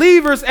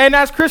believers and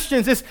as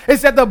Christians, is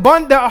that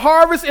the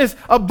harvest is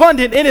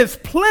abundant and it's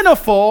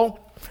plentiful.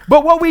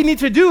 But what we need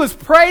to do is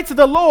pray to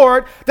the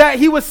Lord that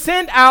he would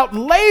send out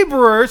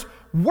laborers,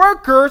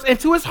 workers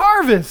into his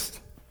harvest.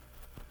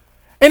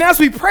 And as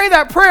we pray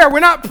that prayer, we're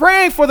not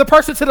praying for the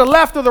person to the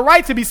left or the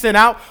right to be sent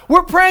out.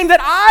 We're praying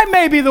that I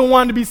may be the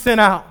one to be sent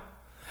out.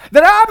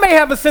 That I may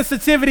have a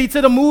sensitivity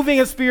to the moving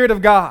and Spirit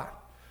of God.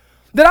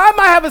 That I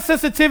might have a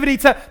sensitivity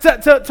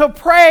to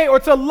pray or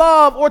to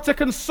love or to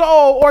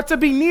console or to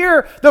be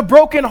near the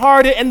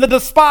brokenhearted and the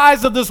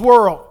despised of this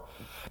world.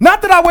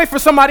 Not that I wait for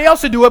somebody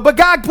else to do it, but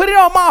God, put it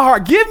on my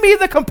heart. Give me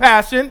the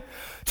compassion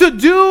to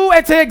do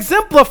and to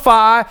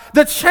exemplify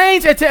the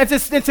change and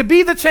to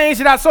be the change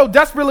that I so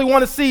desperately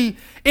want to see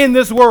in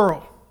this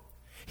world.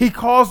 He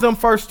calls them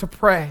first to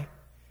pray.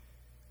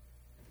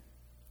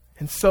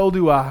 And so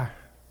do I.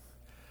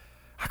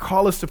 I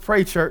call us to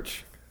pray,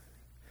 church.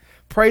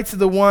 Pray to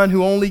the one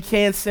who only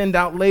can send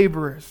out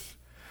laborers.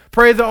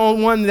 Pray to the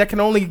one that can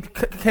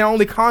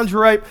only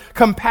conjure up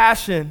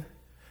compassion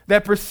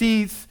that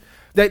proceeds,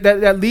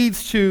 that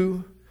leads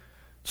to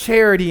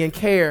charity and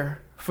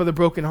care for the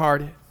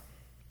brokenhearted.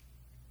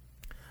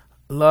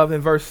 Love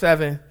in verse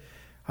 7.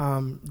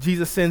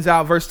 Jesus sends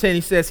out, verse 10,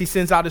 he says he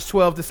sends out his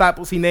 12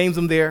 disciples. He names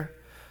them there.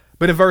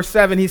 But in verse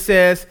 7, he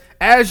says,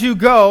 as you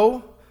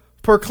go,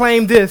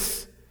 proclaim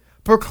this.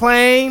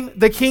 Proclaim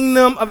the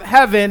kingdom of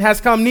heaven has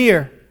come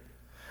near.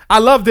 I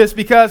love this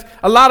because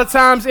a lot of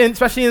times,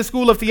 especially in the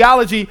school of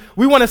theology,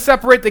 we want to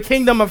separate the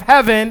kingdom of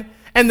heaven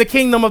and the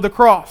kingdom of the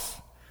cross.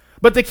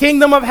 But the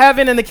kingdom of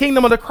heaven and the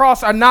kingdom of the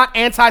cross are not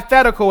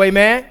antithetical,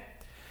 amen?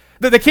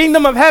 The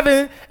kingdom of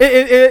heaven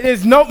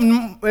is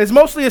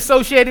mostly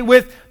associated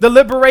with the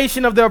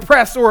liberation of the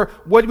oppressed, or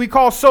what we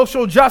call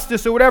social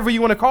justice, or whatever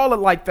you want to call it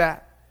like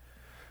that.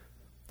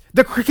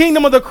 The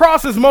kingdom of the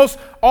cross is most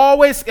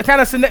always kind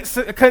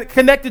of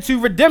connected to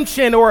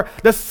redemption or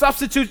the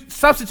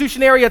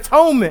substitutionary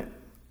atonement.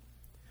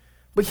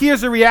 But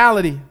here's the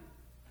reality.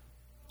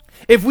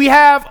 If we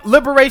have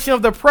liberation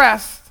of the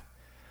oppressed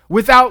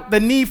without the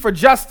need for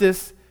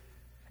justice,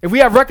 if we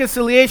have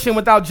reconciliation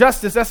without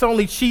justice, that's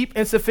only cheap,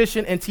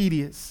 insufficient, and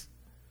tedious.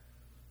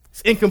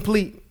 It's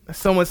incomplete, as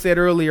someone said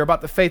earlier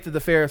about the faith of the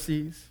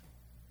Pharisees.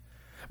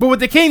 But with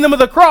the kingdom of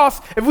the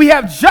cross, if we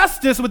have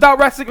justice without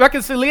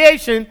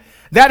reconciliation,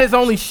 that is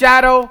only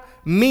shadow,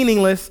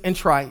 meaningless, and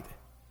trite.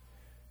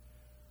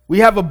 We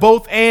have a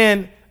both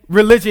and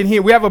religion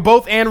here. We have a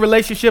both and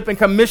relationship and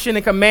commission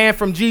and command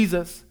from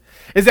Jesus.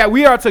 Is that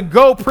we are to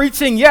go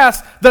preaching,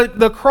 yes,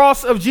 the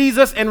cross of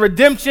Jesus and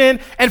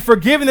redemption and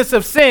forgiveness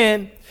of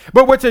sin,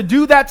 but we're to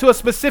do that to a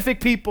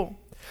specific people,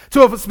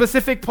 to a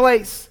specific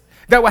place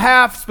that will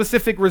have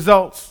specific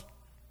results.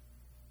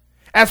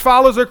 As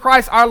followers of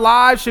Christ, our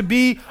lives should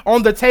be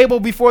on the table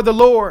before the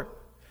Lord.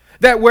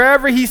 That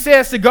wherever he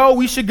says to go,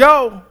 we should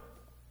go.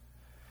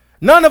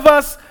 None of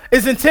us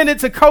is intended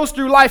to coast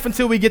through life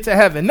until we get to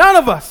heaven. None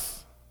of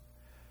us.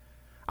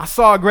 I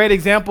saw a great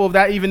example of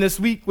that even this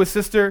week with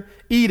Sister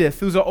Edith,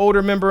 who's an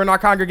older member in our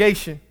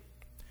congregation.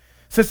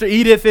 Sister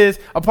Edith is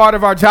a part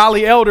of our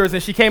Jolly Elders,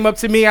 and she came up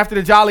to me after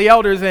the Jolly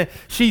Elders, and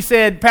she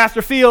said,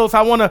 Pastor Fields,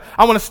 I want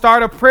to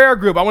start a prayer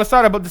group. I want to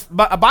start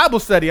a Bible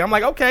study. I'm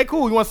like, okay,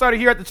 cool. You want to start it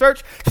here at the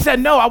church? She said,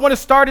 no, I want to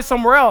start it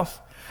somewhere else.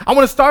 I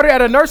want to start it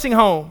at a nursing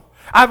home.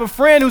 I have a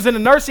friend who's in a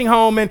nursing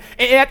home, and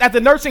at the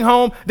nursing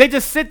home, they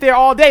just sit there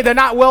all day. They're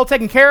not well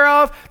taken care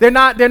of. They're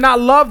not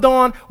loved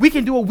on. We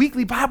can do a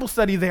weekly Bible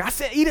study there. I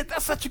said, Edith,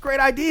 that's such a great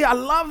idea. I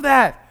love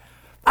that.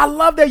 I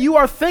love that you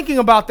are thinking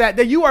about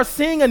that you are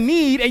seeing a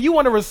need and you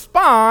want to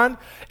respond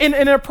in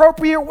an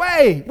appropriate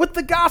way with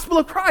the gospel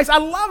of Christ. I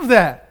love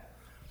that.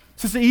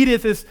 Sister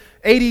Edith is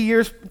 80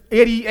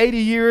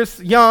 years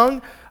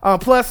young,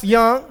 plus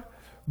young,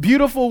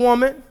 beautiful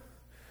woman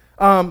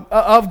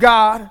of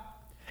God.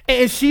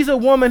 And she's a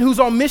woman who's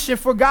on mission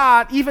for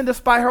God, even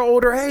despite her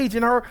older age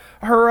and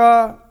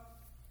her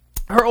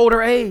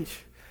older age.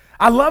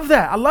 I love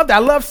that. I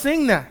love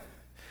seeing that.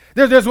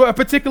 There's a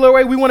particular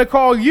way we want to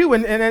call you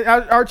and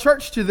our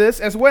church to this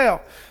as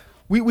well.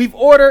 We've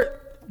ordered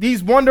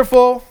these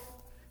wonderful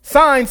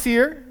signs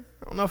here.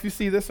 I don't know if you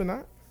see this or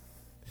not.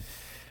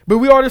 But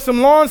we ordered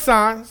some lawn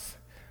signs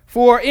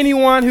for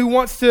anyone who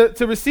wants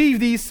to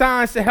receive these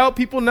signs to help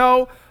people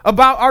know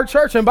about our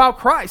church and about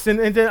Christ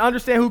and to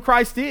understand who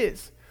Christ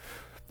is.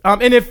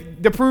 And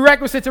if the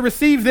prerequisite to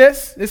receive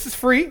this is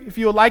free, if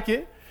you would like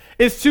it,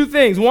 is two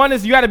things. One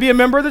is you got to be a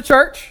member of the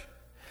church.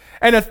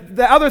 And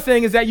the other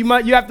thing is that you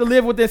have to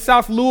live within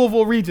South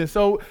Louisville region.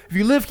 So if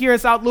you live here in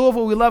South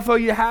Louisville, we'd love for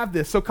you to have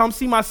this. So come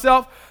see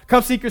myself,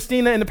 come see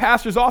Christina in the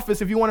pastor's office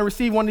if you want to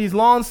receive one of these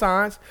lawn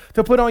signs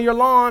to put on your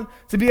lawn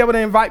to be able to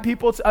invite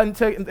people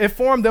to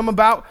inform them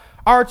about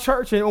our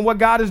church and what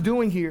God is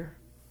doing here.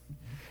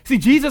 See,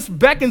 Jesus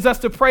beckons us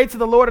to pray to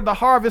the Lord of the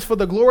harvest for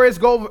the glorious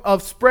goal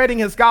of spreading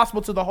his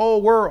gospel to the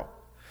whole world.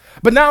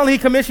 But not only he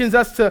commissions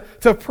us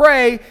to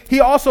pray, he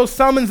also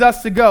summons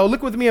us to go.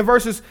 Look with me in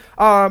verses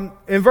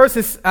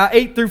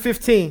 8 through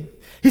 15.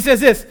 He says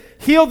this: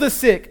 heal the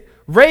sick,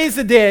 raise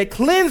the dead,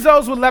 cleanse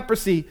those with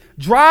leprosy,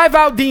 drive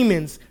out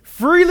demons.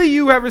 Freely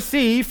you have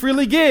received,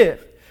 freely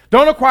give.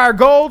 Don't acquire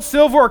gold,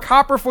 silver, or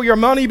copper for your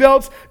money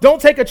belts.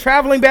 Don't take a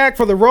traveling bag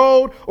for the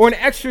road, or an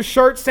extra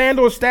shirt,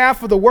 sandal, or staff,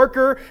 for the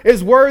worker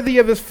is worthy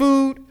of his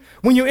food.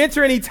 When you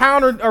enter any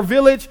town or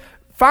village,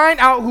 find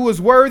out who is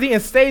worthy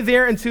and stay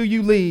there until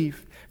you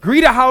leave.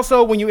 Greet a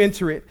household when you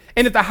enter it.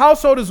 And if the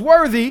household is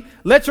worthy,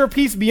 let your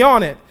peace be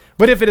on it.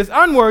 But if it is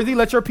unworthy,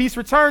 let your peace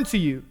return to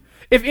you.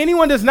 If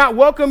anyone does not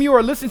welcome you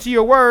or listen to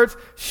your words,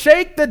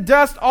 shake the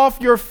dust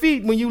off your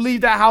feet when you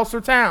leave that house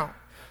or town.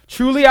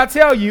 Truly, I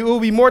tell you, it will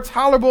be more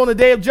tolerable in the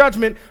day of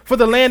judgment for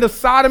the land of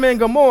Sodom and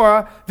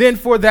Gomorrah than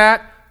for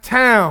that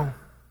town.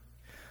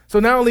 So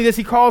not only does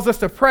he calls us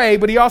to pray,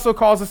 but he also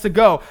calls us to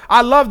go.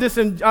 I love this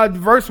in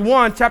verse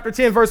 1, chapter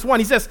 10, verse 1.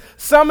 He says,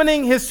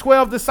 summoning his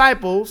 12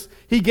 disciples,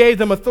 he gave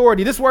them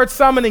authority. This word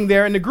summoning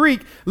there in the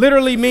Greek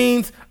literally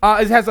means,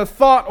 it has a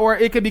thought, or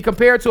it could be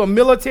compared to a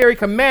military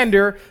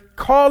commander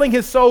calling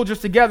his soldiers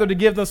together to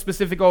give them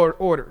specific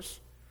orders.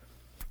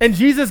 And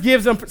Jesus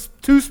gives them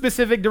two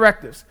specific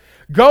directives.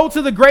 Go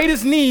to the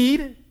greatest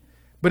need,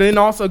 but then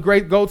also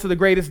go to the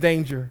greatest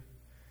danger.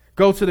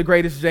 Go to the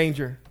greatest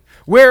danger.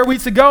 Where are we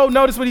to go?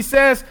 Notice what he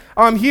says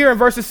here in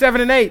verses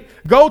 7 and 8.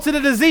 Go to the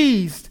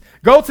diseased,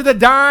 go to the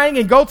dying,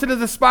 and go to the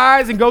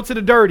despised, and go to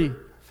the dirty.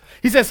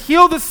 He says,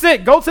 heal the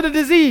sick, go to the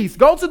diseased,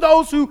 go to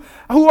those who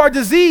are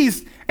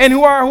diseased and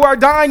who are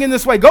dying in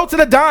this way. Go to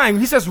the dying.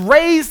 He says,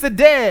 raise the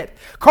dead,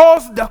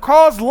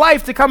 cause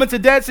life to come into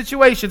dead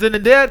situations,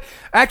 and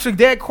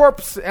dead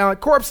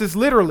corpses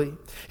literally.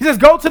 He says,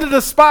 go to the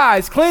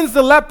despised, cleanse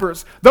the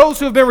lepers, those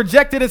who have been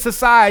rejected in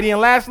society, and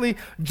lastly,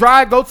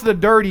 go to the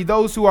dirty,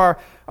 those who are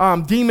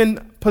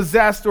demon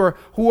possessed or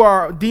who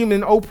are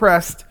demon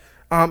oppressed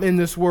in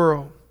this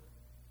world.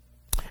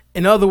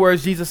 In other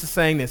words, Jesus is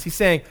saying this. He's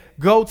saying,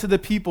 go to the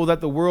people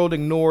that the world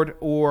ignored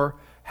or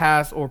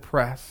has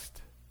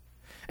oppressed.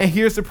 And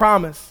here's the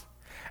promise.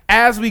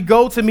 As we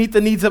go to meet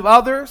the needs of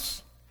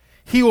others,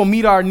 he will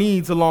meet our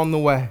needs along the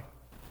way.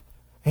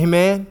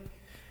 Amen.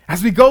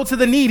 As we go to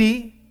the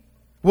needy,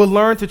 we'll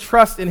learn to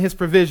trust in his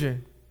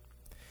provision.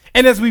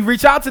 And as we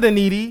reach out to the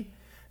needy,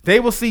 they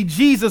will see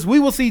Jesus. We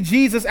will see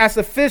Jesus as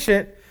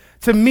sufficient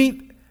to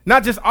meet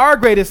not just our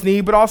greatest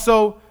need, but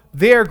also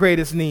their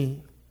greatest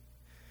need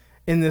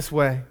in this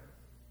way.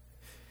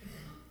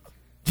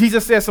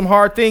 Jesus says some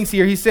hard things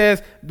here. He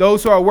says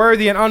those who are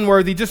worthy and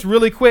unworthy, just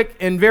really quick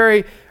and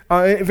very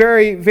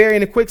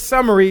in a quick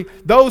summary,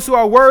 those who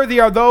are worthy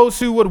are those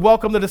who would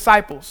welcome the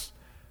disciples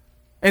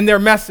and their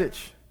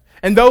message.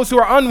 And those who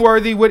are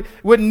unworthy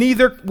would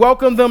neither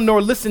welcome them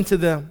nor listen to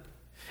them.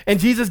 And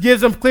Jesus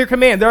gives them clear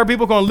command. There are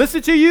people going to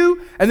listen to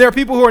you, and there are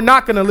people who are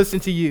not going to listen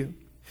to you.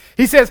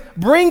 He says,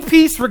 bring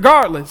peace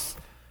regardless.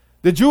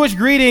 The Jewish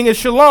greeting is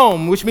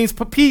shalom, which means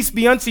peace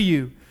be unto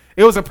you.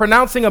 It was a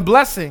pronouncing a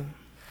blessing.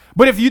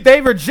 But if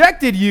they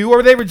rejected you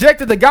or they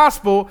rejected the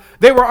gospel,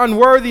 they were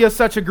unworthy of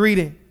such a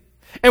greeting.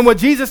 And what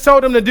Jesus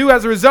told them to do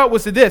as a result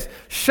was to this: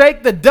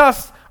 shake the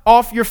dust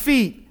off your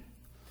feet.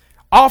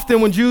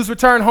 Often when Jews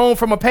returned home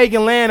from a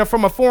pagan land or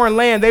from a foreign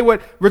land, they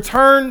would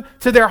return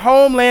to their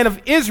homeland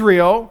of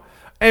Israel.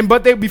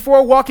 But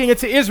before walking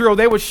into Israel,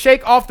 they would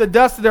shake off the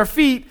dust of their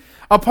feet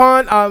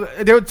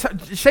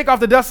shake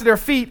off the dust of their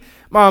feet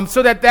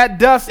so that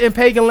dust in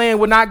pagan land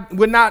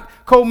would not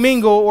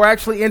commingle or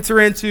actually enter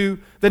into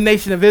the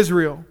nation of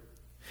Israel.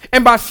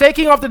 And by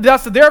shaking off the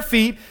dust of their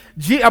feet,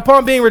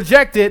 upon being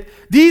rejected,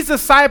 these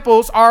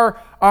disciples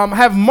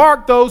have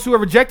marked those who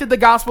have rejected the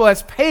gospel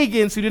as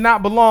pagans who do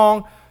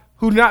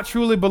not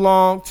truly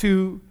belong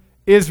to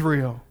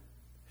Israel.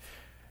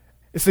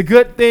 It's a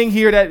good thing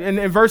here that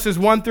in verses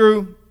 1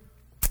 through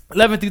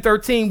 11 through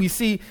 13, we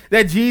see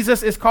that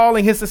Jesus is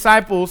calling his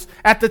disciples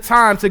at the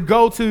time to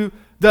go to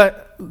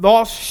the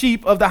lost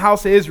sheep of the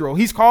house of Israel.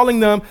 He's calling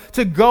them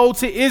to go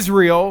to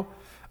Israel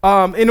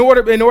in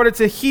order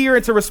to hear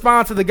and to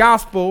respond to the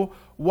gospel.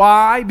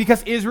 Why?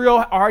 Because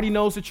Israel already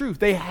knows the truth.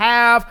 They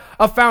have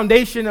a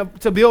foundation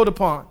to build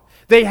upon.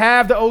 They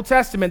have the Old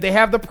Testament. They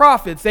have the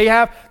prophets. They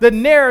have the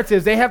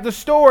narratives. They have the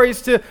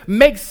stories to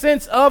make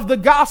sense of the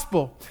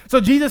gospel. So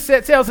Jesus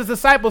tells his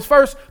disciples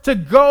first to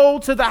go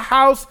to the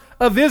house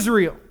of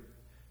Israel.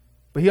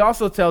 But he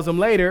also tells them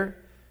later,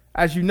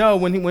 as you know,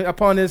 when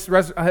upon his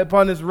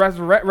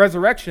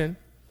resurrection,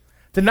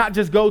 to not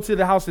just go to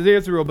the house of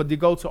Israel, but to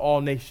go to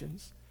all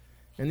nations.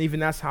 And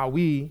even that's how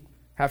we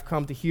have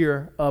come to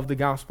hear of the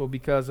gospel,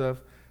 because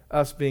of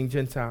us being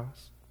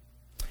Gentiles.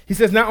 He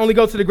says not only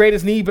go to the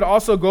greatest need, but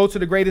also go to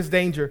the greatest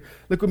danger.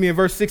 Look with me in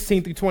verse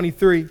 16 through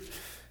 23. It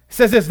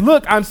says this: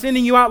 look, I'm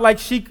sending you out like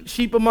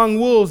sheep among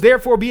wolves.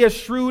 Therefore be as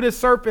shrewd as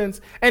serpents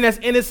and as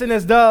innocent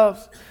as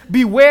doves.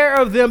 Beware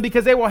of them,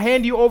 because they will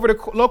hand you over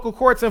to local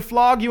courts and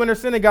flog you in their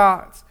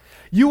synagogues.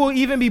 You will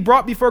even be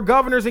brought before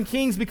governors and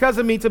kings because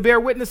of me to bear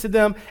witness to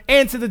them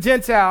and to the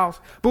Gentiles.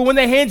 But when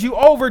they hand you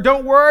over,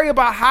 don't worry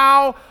about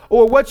how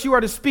or what you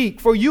are to speak,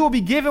 for you will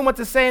be given what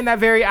to say in that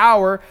very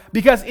hour,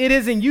 because it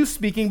isn't you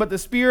speaking, but the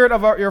Spirit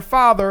of your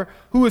Father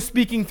who is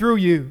speaking through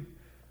you.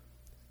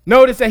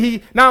 Notice that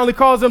he not only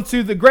calls them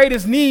to the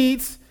greatest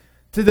needs,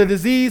 to the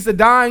disease, the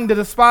dying, the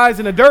despised,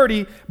 and the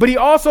dirty, but he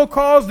also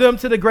calls them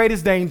to the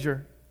greatest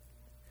danger.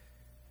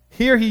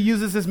 Here he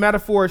uses this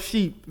metaphor of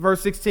sheep,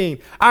 verse 16.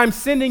 I'm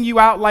sending you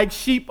out like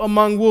sheep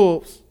among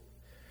wolves.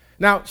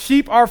 Now,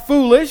 sheep are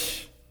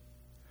foolish,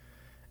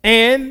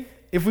 and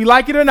if we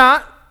like it or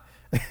not,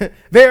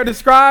 they are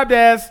described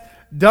as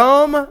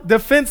dumb,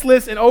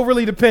 defenseless, and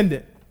overly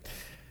dependent.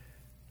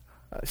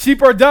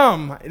 Sheep are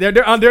dumb.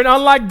 They're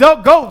unlike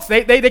goats.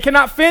 They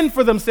cannot fend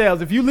for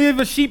themselves. If you leave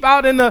a sheep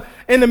out in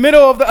the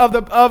middle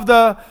of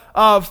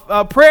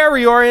the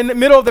prairie or in the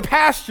middle of the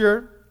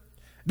pasture,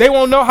 they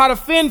won't know how to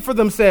fend for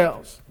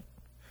themselves.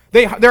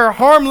 They're a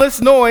harmless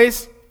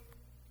noise.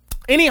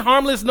 Any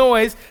harmless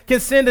noise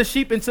can send a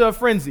sheep into a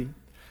frenzy.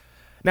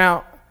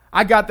 Now,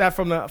 I got that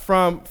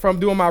from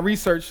doing my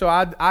research. So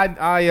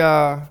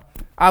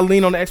I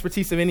lean on the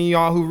expertise of any of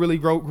y'all who really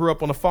grew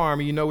up on a farm,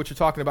 and you know what you're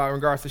talking about in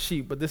regards to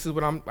sheep. But this is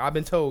what I've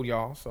been told,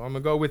 y'all. So I'm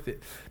gonna go with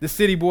it. The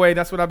city boy,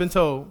 that's what I've been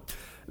told.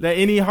 That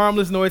any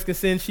harmless noise can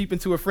send sheep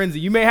into a frenzy.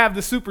 You may have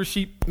the super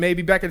sheep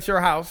maybe back at your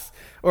house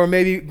or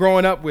maybe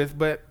growing up with,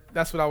 but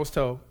that's what I was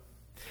told.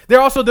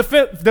 They're also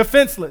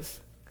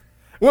defenseless.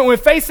 When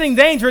facing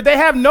danger, they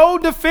have no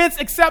defense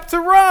except to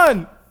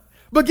run.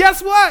 But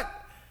guess what?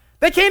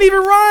 They can't even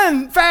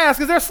run fast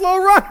because they're slow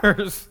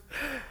runners.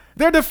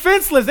 They're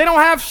defenseless. They don't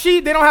have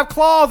sheath. They don't have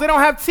claws. They don't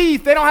have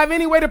teeth. They don't have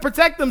any way to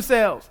protect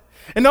themselves.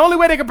 And the only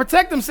way they can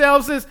protect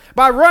themselves is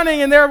by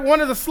running, and they're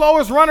one of the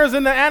slowest runners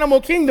in the animal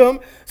kingdom,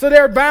 so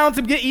they're bound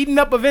to get eaten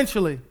up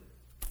eventually.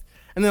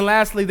 And then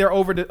lastly, they're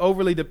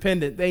overly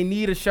dependent. They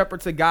need a shepherd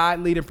to guide,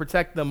 lead, and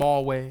protect them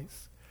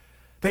always.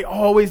 They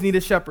always need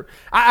a shepherd.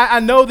 I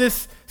know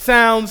this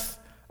sounds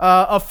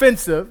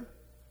offensive,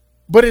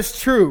 but it's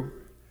true.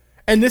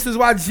 And this is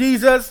why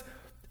Jesus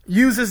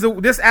uses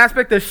this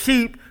aspect of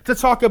sheep to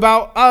talk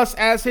about us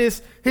as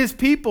his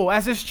people,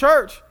 as his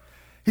church.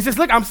 He says,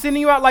 look, I'm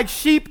sending you out like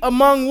sheep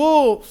among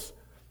wolves.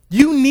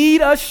 You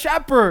need a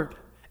shepherd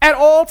at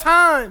all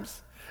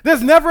times.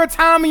 There's never a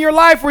time in your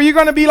life where you're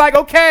going to be like,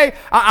 okay,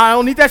 I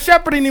don't need that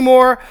shepherd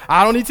anymore.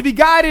 I don't need to be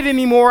guided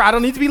anymore. I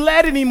don't need to be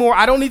led anymore.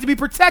 I don't need to be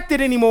protected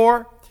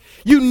anymore.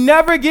 You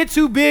never get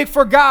too big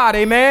for God,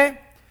 amen?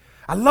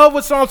 I love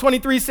what Psalm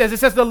 23 says. It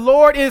says, the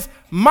Lord is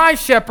my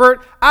shepherd.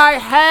 I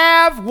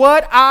have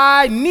what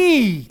I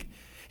need.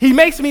 He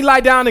makes me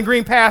lie down in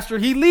green pasture.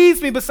 He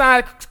leads me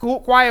beside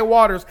quiet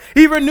waters.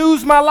 He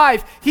renews my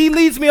life. He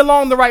leads me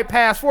along the right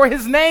path for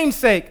his name's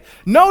sake.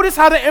 Notice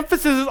how the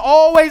emphasis is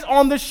always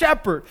on the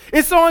shepherd.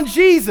 It's on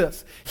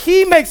Jesus.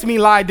 He makes me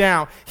lie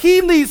down.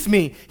 He leads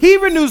me. He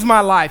renews my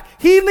life.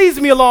 He leads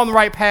me along the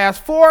right path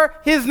for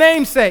his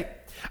name's sake.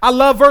 I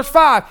love verse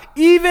 5.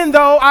 Even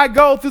though I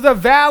go through the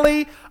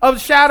valley of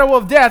shadow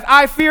of death,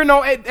 I fear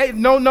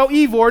no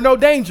evil or no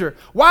danger.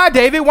 Why,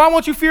 David? Why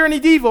won't you fear any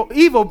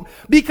evil?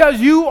 Because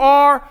you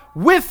are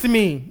with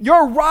me.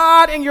 Your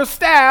rod and your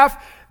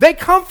staff, they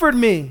comfort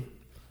me.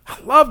 I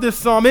love this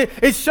psalm.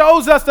 It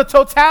shows us the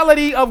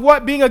totality of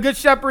what being a good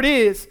shepherd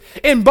is.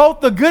 In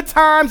both the good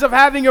times of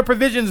having your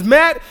provisions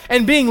met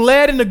and being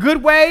led in a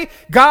good way,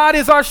 God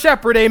is our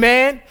shepherd,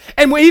 amen?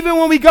 And even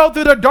when we go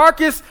through the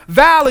darkest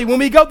valley, when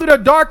we go through the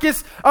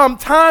darkest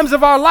times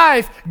of our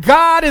life,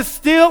 God is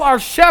still our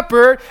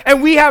shepherd,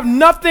 and we have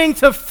nothing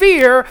to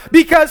fear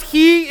because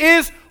he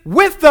is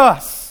with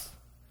us.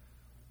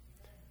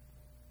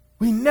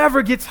 We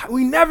never get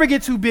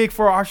too big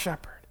for our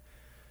shepherd.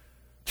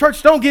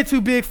 Church, don't get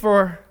too big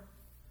for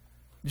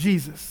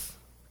Jesus.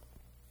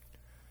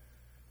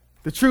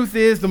 The truth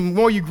is, the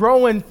more you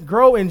grow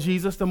in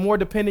Jesus, the more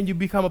dependent you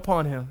become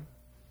upon him.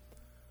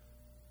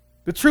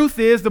 The truth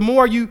is, the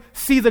more you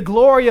see the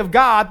glory of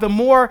God, the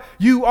more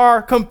you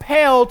are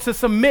compelled to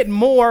submit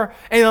more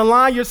and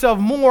align yourself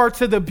more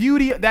to the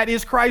beauty that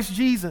is Christ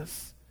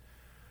Jesus.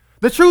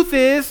 The truth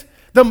is,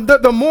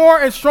 the more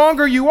and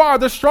stronger you are,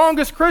 the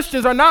strongest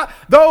Christians are not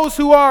those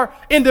who are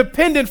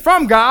independent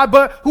from God,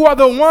 but who are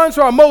the ones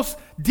who are most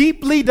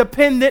deeply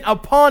dependent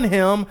upon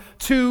him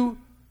to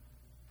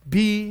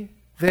be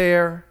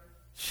their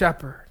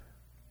shepherd.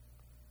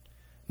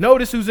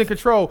 Notice who's in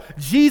control.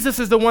 Jesus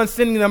is the one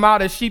sending them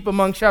out as sheep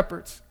among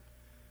shepherds.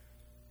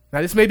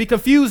 Now, this may be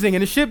confusing,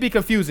 and it should be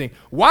confusing.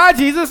 Why,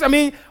 Jesus? I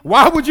mean,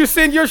 why would you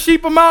send your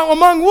sheep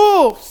among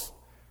wolves?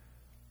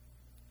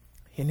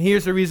 And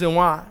here's the reason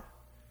why.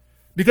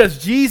 Because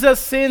Jesus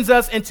sends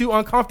us into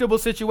uncomfortable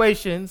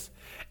situations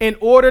in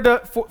order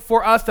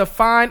for us to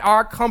find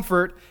our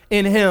comfort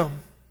in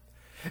him.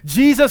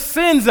 Jesus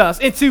sends us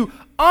into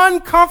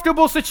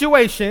uncomfortable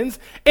situations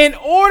in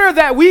order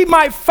that we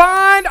might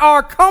find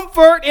our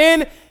comfort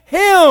in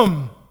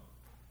him.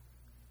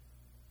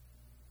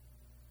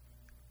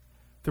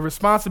 The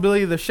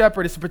responsibility of the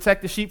shepherd is to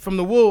protect the sheep from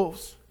the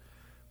wolves.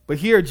 But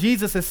here,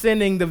 Jesus is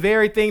sending the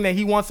very thing that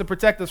he wants to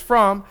protect us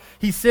from.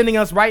 He's sending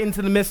us right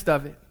into the midst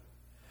of it.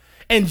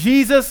 And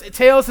Jesus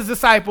tells his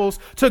disciples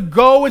to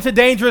go into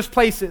dangerous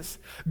places,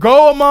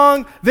 go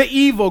among the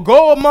evil,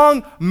 go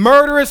among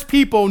murderous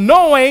people,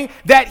 knowing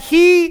that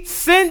he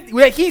sent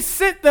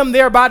them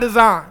there by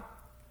design.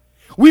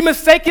 We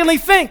mistakenly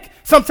think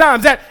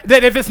sometimes that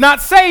if it's not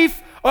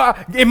safe,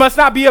 it must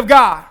not be of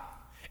God.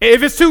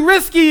 If it's too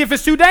risky, if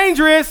it's too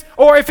dangerous,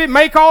 or if it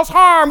may cause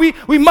harm,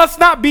 we must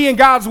not be in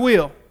God's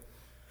will.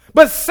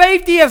 But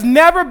safety has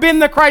never been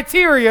the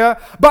criteria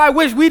by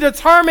which we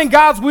determine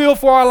God's will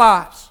for our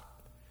lives.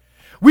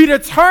 We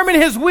determine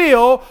his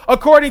will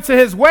according to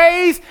his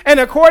ways and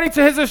according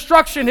to his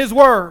instruction, his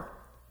word.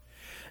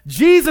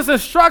 Jesus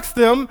instructs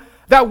them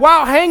that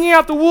while hanging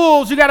out the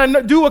wolves, you got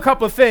to do a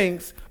couple of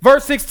things.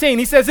 Verse 16,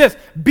 he says this,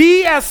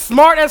 be as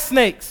smart as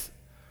snakes.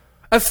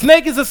 A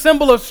snake is a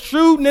symbol of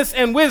shrewdness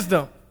and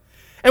wisdom.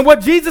 And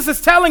what Jesus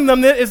is telling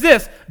them is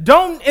this,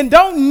 don't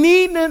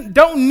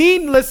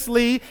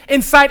needlessly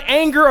incite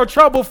anger or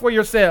trouble for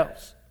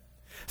yourselves.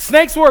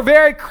 Snakes were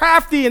very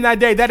crafty in that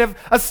day, that if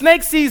a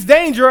snake sees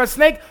danger, a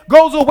snake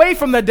goes away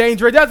from the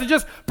danger. It doesn't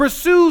just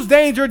pursue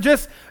danger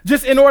just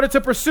in order to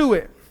pursue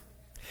it.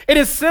 It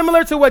is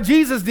similar to what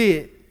Jesus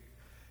did,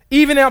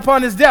 even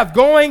upon his death,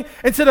 going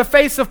into the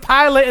face of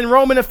Pilate and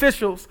Roman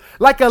officials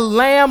like a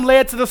lamb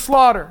led to the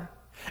slaughter.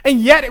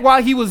 And yet,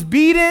 while he was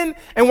beaten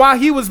and while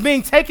he was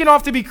being taken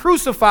off to be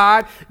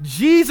crucified,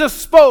 Jesus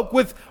spoke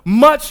with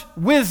much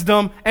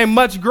wisdom and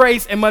much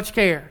grace and much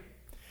care.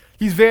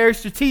 He's very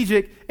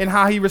strategic in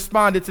how he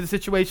responded to the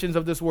situations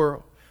of this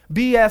world.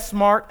 Be as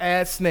smart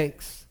as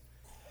snakes.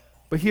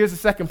 But here's the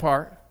second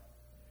part.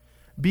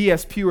 Be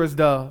as pure as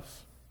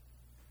doves.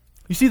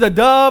 You see, the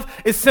dove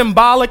is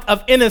symbolic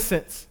of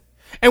innocence.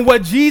 And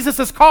what Jesus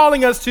is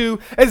calling us to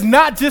is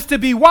not just to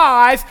be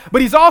wise,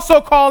 but he's also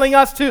calling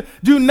us to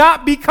do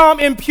not become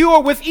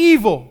impure with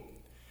evil.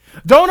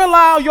 Don't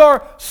allow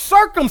your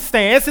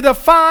circumstance to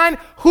define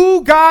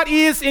who God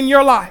is in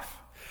your life.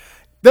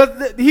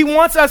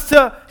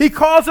 He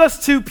calls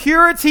us to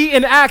purity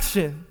in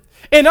action.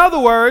 In other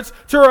words,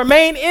 to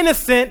remain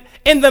innocent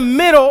in the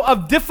middle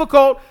of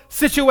difficult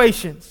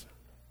situations.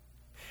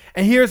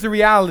 And here's the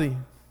reality,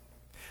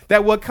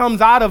 that what comes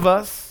out of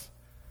us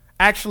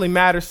actually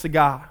matters to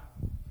God.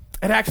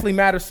 It actually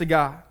matters to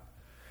God.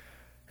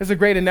 There's a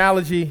great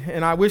analogy,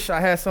 and I wish I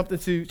had something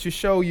to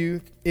show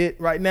you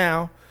it right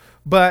now,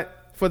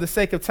 but for the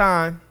sake of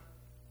time,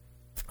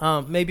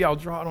 maybe I'll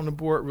draw it on the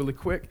board really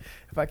quick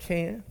if I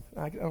can.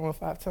 I don't know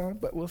if I have time,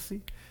 but we'll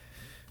see.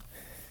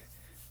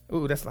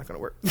 Ooh, that's not going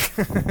to work.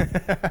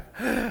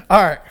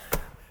 All right.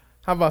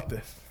 How about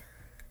this?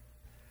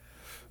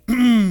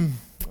 I'm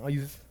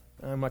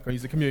not going to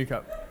use a communion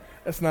cup.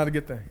 That's not a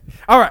good thing.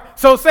 All right.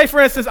 So say, for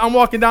instance, I'm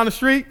walking down the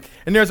street,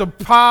 and there's a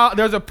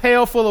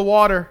pail full of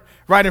water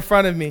right in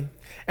front of me.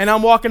 And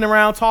I'm walking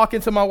around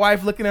talking to my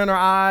wife, looking in her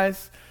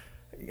eyes,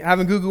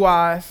 having goo-goo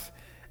eyes.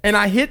 And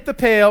I hit the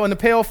pail, and the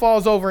pail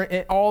falls over,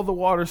 and all the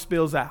water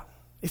spills out.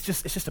 It's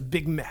just a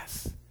big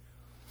mess.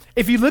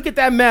 If you look at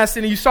that mess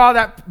and you saw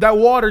that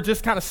water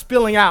just kind of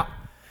spilling out,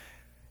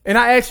 and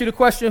I asked you the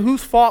question,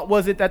 whose fault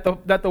was it that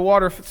the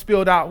water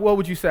spilled out? What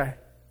would you say?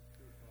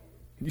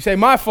 You say,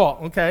 my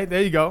fault. Okay,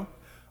 there you go.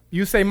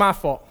 You say, my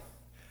fault.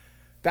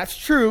 That's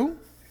true.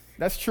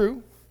 That's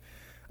true.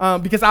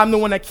 Because I'm the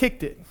one that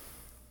kicked it.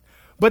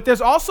 But there's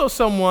also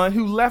someone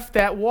who left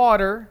that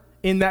water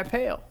in that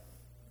pail.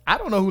 I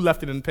don't know who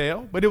left it in the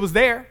pail, but it was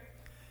there.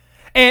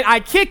 And I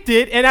kicked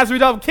it, and as a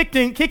result of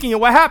kicking it,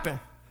 what happened?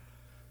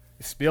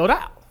 It spilled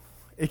out.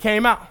 It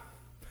came out.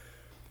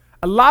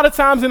 A lot of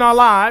times in our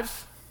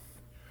lives,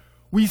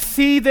 we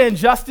see the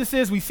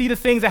injustices, we see the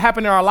things that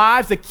happen in our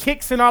lives, the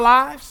kicks in our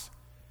lives.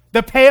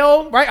 The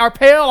pail, right?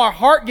 Our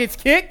heart gets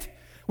kicked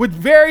with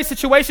various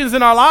situations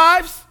in our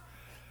lives.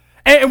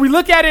 And we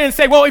look at it and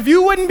say, well, if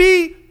you wouldn't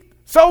be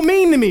so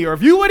mean to me, or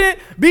if you wouldn't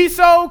be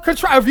so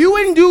if you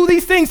wouldn't do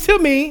these things to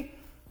me,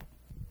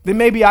 then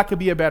maybe I could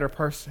be a better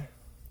person.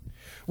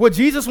 What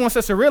Jesus wants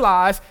us to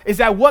realize is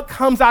that what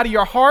comes out of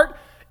your heart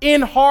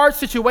in hard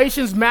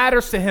situations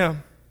matters to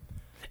him.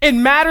 It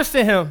matters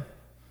to him.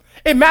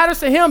 It matters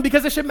to him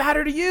because it should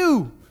matter to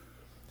you.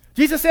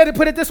 Jesus said to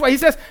put it this way. He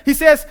says,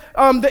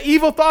 the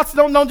evil thoughts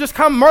don't just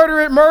come,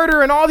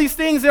 murder and all these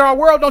things in our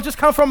world don't just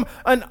come from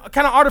an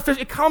kind of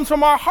artificial, it comes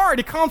from our heart.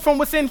 It comes from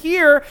what's in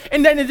here,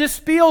 and then it just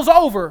spills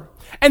over.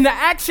 And the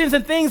actions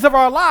and things of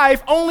our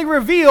life only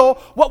reveal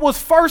what was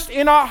first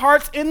in our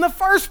hearts in the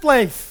first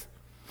place.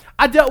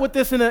 I dealt with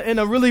this in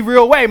a really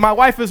real way. My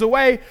wife is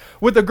away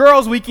with the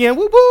girls'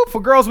 weekend, for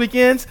girls'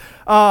 weekends,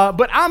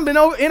 but I've been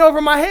in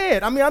over my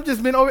head. I mean, I've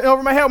just been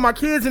over my head with my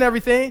kids and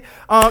everything.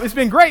 It's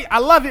been great. I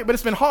love it, but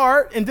it's been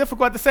hard and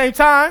difficult at the same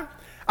time.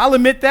 I'll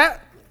admit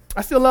that.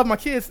 I still love my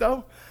kids,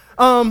 though.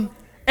 And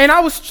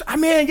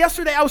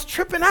yesterday I was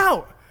tripping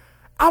out.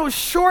 I was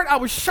short. I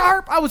was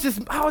sharp. I was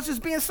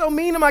just being so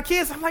mean to my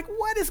kids. I'm like,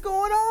 what is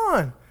going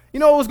on?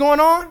 You know what was going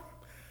on?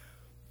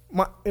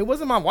 It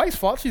wasn't my wife's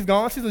fault. She's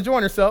gone. She's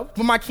enjoying herself.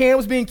 But my can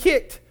was being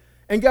kicked.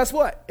 And guess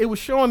what? It was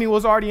showing me what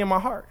was already in my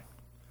heart.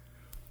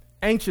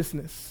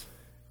 anxiousness,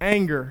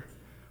 anger,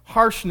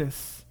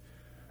 harshness,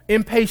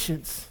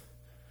 impatience,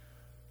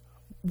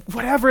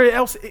 whatever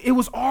else, it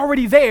was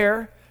already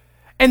there.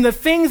 And the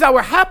things that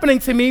were happening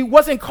to me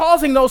wasn't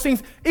causing those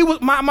things. It was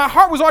my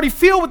heart was already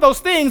filled with those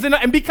things.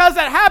 And because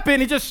that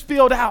happened, it just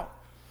spilled out.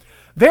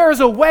 There is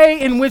a way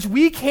in which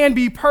we can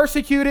be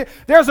persecuted.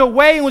 There's a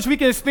way in which we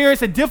can experience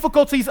the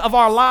difficulties of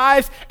our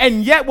lives,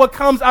 and yet what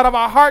comes out of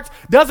our hearts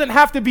doesn't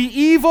have to be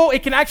evil.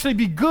 It can actually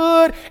be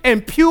good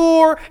and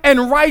pure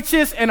and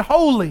righteous and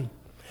holy.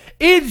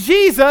 In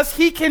Jesus,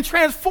 he can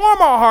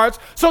transform our hearts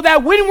so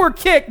that when we're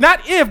kicked,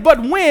 not if,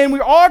 but when,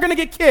 we're all going to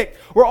get kicked.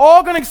 We're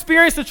all going to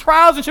experience the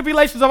trials and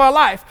tribulations of our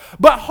life.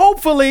 But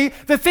hopefully,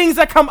 the things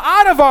that come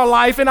out of our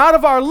life and out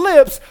of our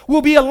lips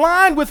will be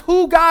aligned with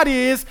who God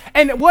is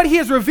and what he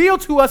has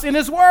revealed to us in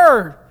his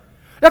word.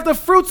 That the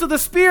fruits of the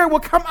Spirit will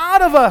come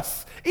out of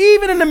us,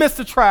 even in the midst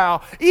of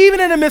trial, even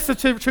in the midst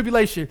of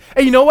tribulation.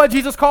 And you know what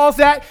Jesus calls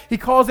that? He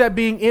calls that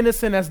being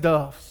innocent as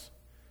doves.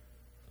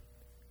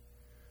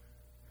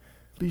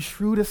 Be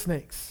shrewd as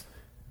snakes,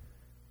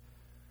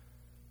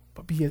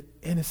 but be as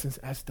innocent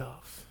as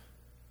doves.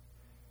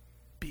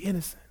 Be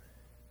innocent.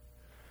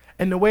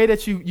 And the way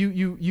that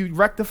you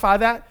rectify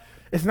that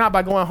is not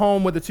by going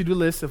home with a to-do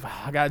list of,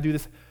 I got to do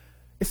this.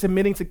 It's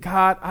admitting to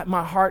God,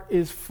 my heart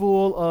is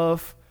full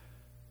of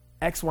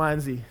X, Y,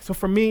 and Z. So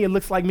for me, it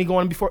looks like me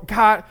going before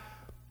God,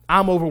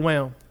 I'm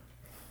overwhelmed.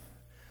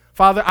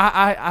 Father,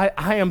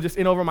 I am just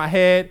in over my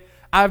head.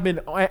 I've been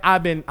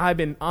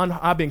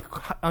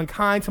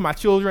unkind to my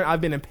children.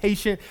 I've been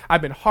impatient.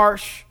 I've been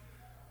harsh.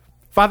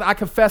 Father, I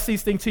confess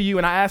these things to you,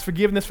 and I ask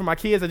forgiveness for my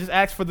kids. I just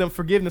asked for them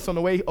forgiveness on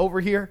the way over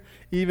here,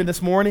 even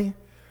this morning.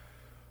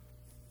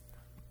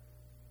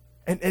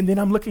 And then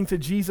I'm looking to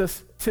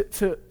Jesus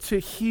to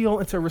heal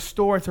and to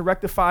restore and to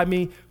rectify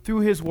me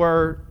through his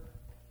word,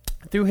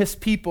 through his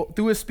people,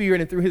 through his Spirit,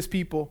 and through his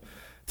people,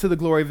 to the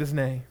glory of his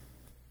name.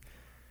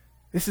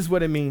 This is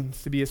what it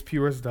means to be as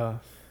pure as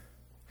doves.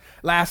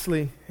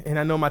 Lastly, and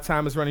I know my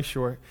time is running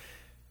short,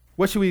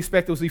 what should we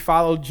expect as we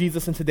follow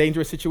Jesus into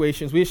dangerous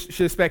situations? We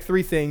should expect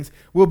three things.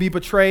 We'll be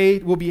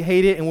betrayed, we'll be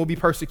hated, and we'll be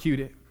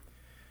persecuted.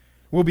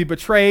 We'll be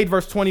betrayed,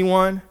 verse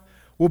 21.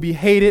 We'll be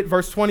hated,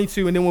 verse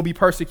 22, and then we'll be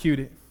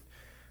persecuted.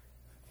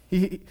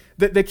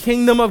 The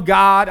kingdom of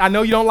God, I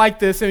know you don't like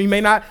this, and you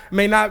may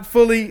not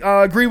fully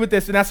agree with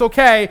this, and that's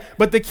okay,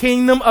 but the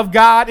kingdom of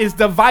God is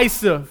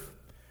divisive.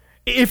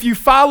 If you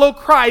follow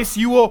Christ,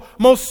 you will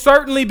most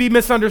certainly be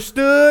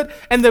misunderstood,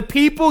 and the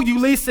people you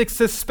least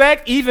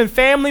suspect, even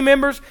family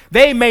members,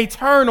 they may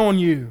turn on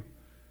you.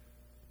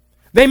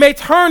 They may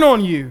turn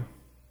on you.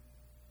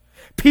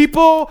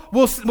 People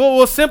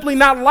will simply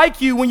not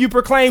like you when you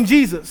proclaim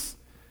Jesus.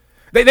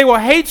 They will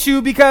hate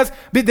you because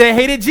they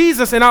hated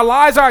Jesus, and our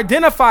lives are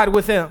identified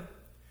with him.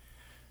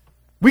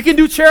 We can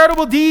do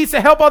charitable deeds to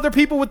help other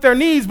people with their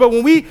needs, but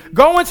when we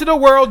go into the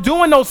world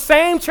doing those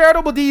same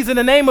charitable deeds in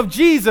the name of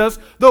Jesus,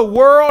 the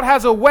world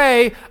has a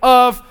way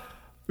of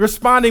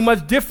responding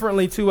much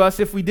differently to us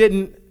if we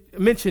didn't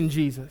mention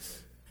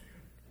Jesus.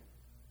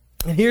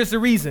 And here's the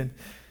reason.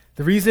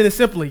 The reason is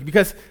simply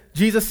because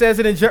Jesus says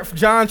it in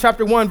John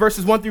chapter 1,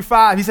 verses 1 through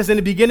 5. He says, in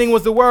the beginning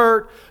was the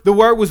Word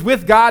was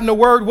with God, and the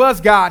Word was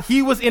God.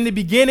 He was in the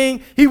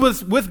beginning. He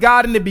was with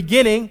God in the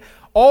beginning.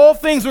 All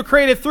things were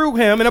created through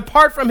him, and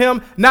apart from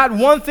him, not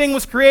one thing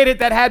was created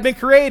that had been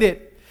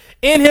created.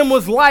 In him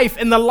was life,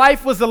 and the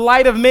life was the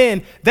light of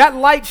men. That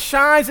light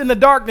shines in the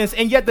darkness,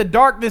 and yet the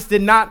darkness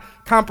did not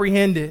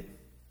comprehend it.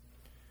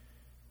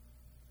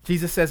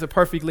 Jesus says it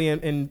perfectly,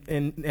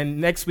 and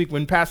next week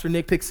when Pastor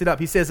Nick picks it up,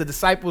 he says a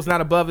disciple is not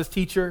above his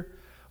teacher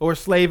or a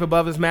slave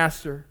above his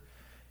master.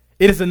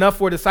 It is enough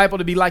for a disciple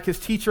to be like his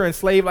teacher and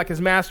slave like his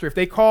master. If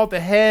they called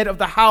the head of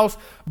the house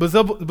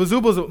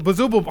Beelzebul,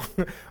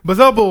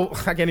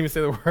 I can't even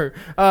say the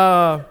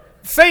word,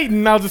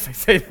 Satan, I'll just say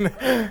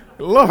Satan.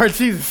 Lord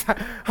Jesus,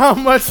 how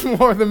much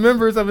more the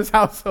members of his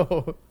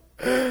household?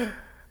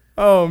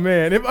 Oh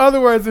man, in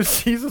other words,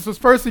 if Jesus was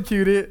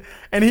persecuted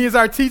and he is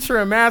our teacher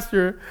and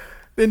master,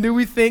 then do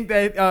we think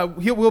that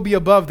he will be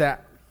above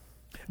that?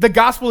 The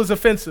gospel is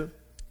offensive.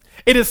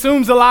 It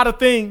assumes a lot of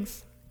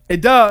things. It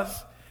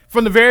does.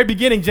 From the very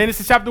beginning,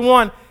 Genesis chapter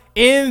 1,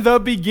 in the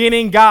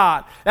beginning,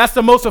 God. That's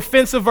the most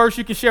offensive verse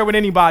you can share with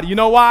anybody. You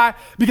know why?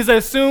 Because it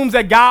assumes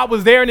that God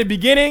was there in the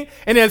beginning,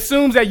 and it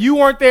assumes that you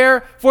weren't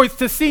there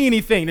to see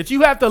anything, that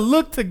you have to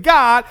look to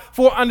God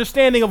for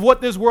understanding of what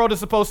this world is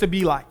supposed to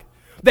be like.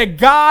 That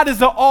God is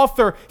the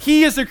author,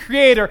 he is the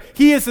creator,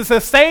 he is the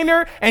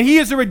sustainer, and he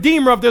is the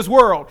redeemer of this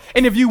world.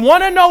 And if you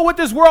want to know what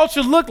this world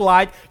should look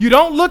like, you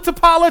don't look to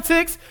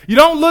politics, you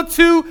don't look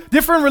to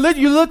different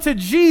religions, you look to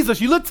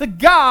Jesus, you look to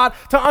God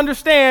to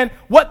understand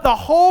what the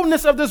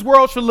wholeness of this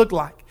world should look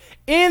like.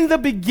 In the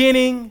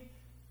beginning,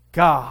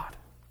 God.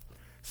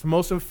 It's the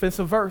most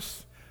offensive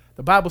verse.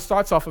 The Bible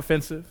starts off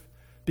offensive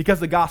because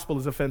the gospel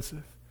is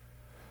offensive.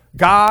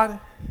 God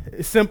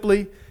is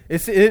simply...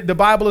 the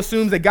Bible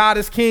assumes that God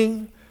is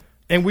king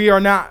and we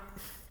are not.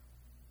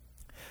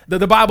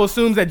 The Bible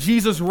assumes that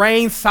Jesus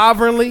reigns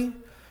sovereignly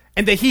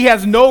and that he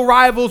has no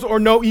rivals or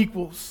no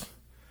equals.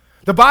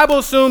 The Bible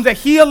assumes that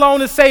he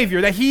alone is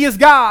Savior, that he is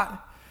God,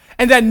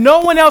 and that no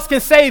one else can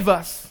save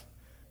us.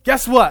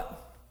 Guess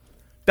what?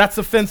 That's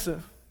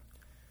offensive.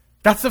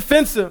 That's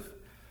offensive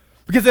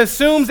because it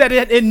assumes that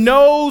it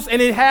knows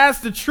and it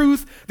has the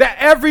truth that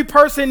every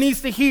person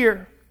needs to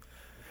hear.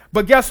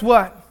 But guess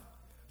what?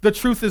 The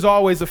truth is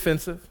always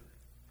offensive.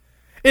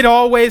 It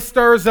always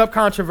stirs up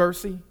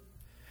controversy,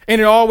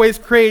 and it always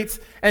creates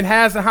and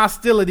has a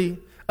hostility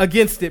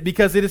against it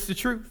because it is the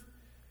truth.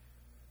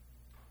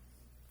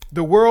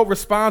 The world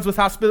responds with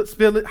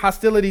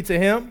hostility to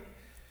him.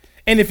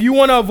 And if you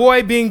want to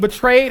avoid being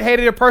betrayed,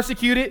 hated, or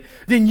persecuted,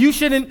 then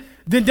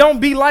don't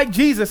be like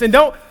Jesus, and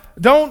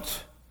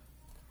don't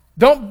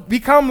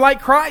become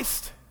like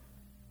Christ.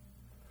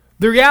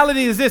 The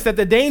reality is this, that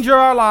the danger of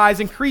our lives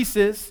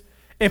increases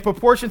in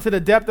proportion to the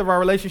depth of our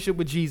relationship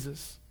with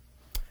Jesus.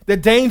 The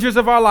dangers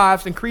of our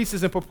lives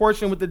increases in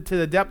proportion to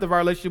the depth of our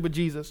relationship with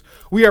Jesus.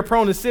 We are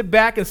prone to sit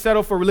back and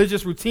settle for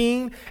religious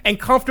routine and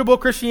comfortable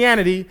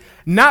Christianity,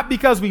 not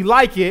because we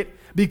like it,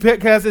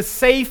 because it's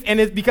safe and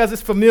it's because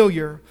it's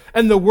familiar.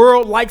 And the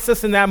world likes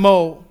us in that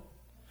mode.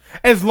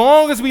 As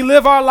long as we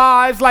live our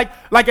lives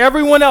like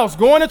everyone else,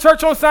 going to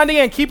church on Sunday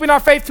and keeping our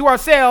faith to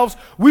ourselves,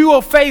 we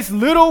will face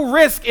little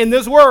risk in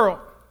this world.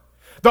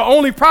 The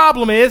only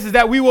problem is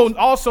that we will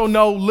also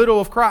know little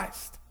of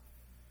Christ.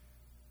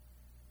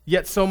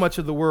 Yet so much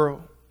of the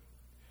world.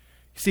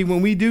 You see,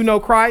 when we do know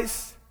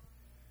Christ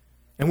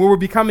and when we're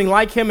becoming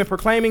like him and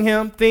proclaiming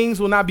him,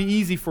 things will not be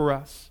easy for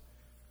us.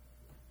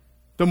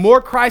 The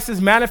more Christ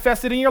is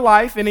manifested in your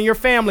life and in your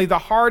family, the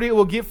harder it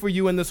will get for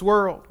you in this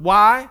world.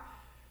 Why?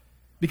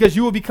 Because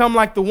you will become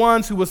like the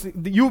one who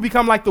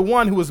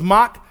was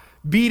mocked,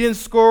 beaten,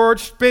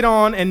 scourged, spit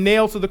on, and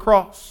nailed to the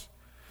cross.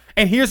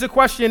 And here's a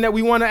question that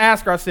we want to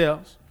ask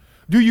ourselves.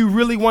 Do you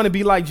really want to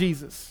be like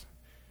Jesus?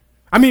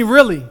 I mean,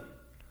 really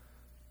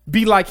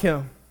be like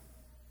him?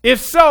 If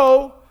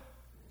so,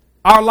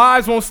 our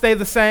lives won't stay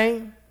the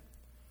same.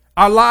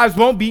 Our lives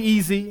won't be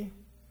easy.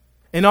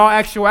 In all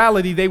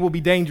actuality, they will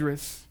be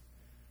dangerous.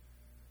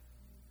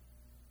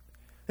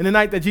 In the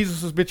night that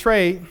Jesus was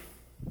betrayed,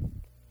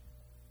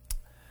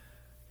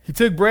 he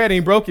took bread and he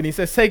broke it. He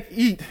says, "Take,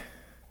 eat.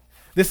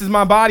 This is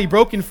my body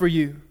broken for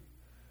you."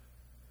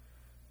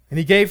 And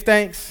he gave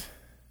thanks.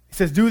 He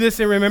says, "Do this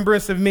in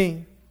remembrance of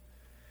me."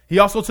 He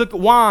also took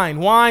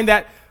wine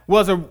that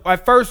was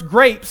at first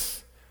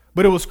grapes,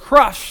 but it was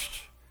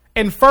crushed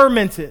and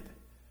fermented.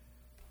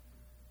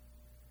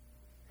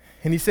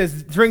 And he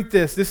says, "Drink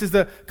this. This is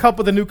the cup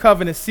of the new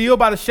covenant, sealed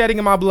by the shedding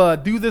of my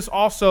blood. Do this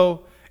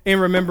also in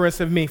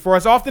remembrance of me. For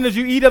as often as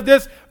you eat of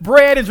this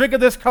bread and drink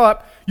of this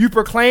cup, you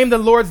proclaim the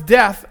Lord's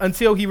death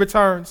until he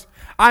returns."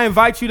 I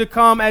invite you to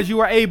come as you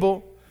are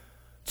able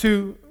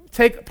to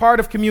take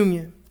part of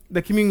communion,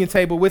 the communion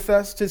table with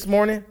us this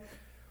morning.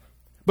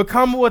 But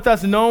come with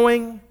us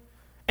knowing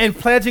and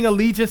pledging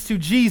allegiance to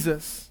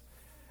Jesus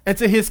and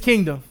to his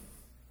kingdom.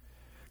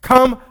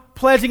 Come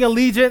pledging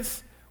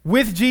allegiance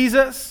with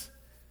Jesus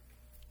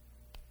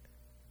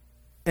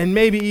and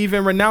maybe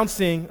even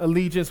renouncing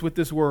allegiance with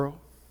this world.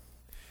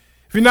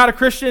 If you're not a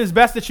Christian, it's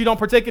best that you don't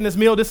partake in this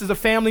meal. This is a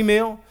family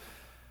meal.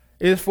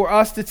 It is for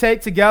us to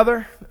take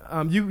together.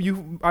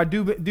 You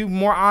do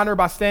more honor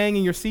by staying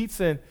in your seats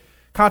and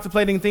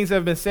contemplating things that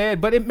have been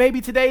said. But it maybe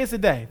today is the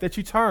day that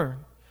you turn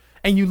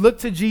and you look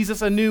to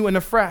Jesus anew and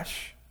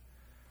afresh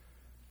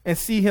and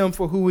see him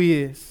for who he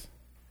is,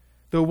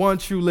 the one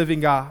true living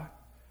God,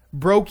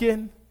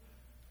 broken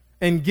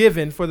and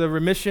given for the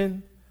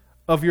remission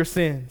of your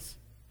sins.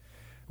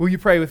 Will you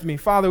pray with me?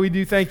 Father, we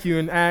do thank you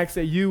and ask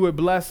that you would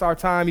bless our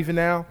time even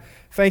now.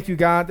 Thank you,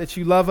 God, that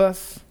you love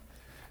us.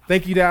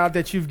 Thank you, God,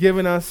 that you've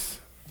given us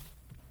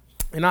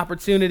an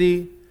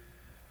opportunity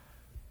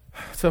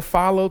to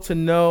follow, to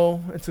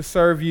know, and to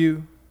serve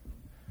you.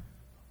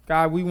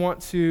 God, we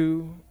want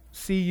to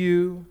see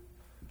you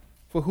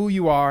for who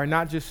you are,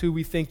 not just who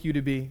we think you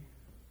to be.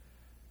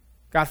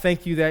 God,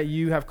 thank you that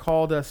you have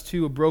called us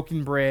to a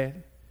broken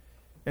bread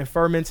and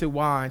fermented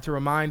wine to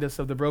remind us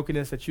of the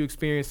brokenness that you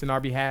experienced in our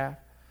behalf.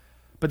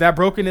 But that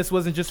brokenness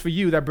wasn't just for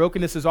you. That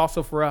brokenness is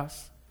also for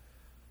us.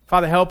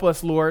 Father, help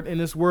us, Lord, in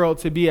this world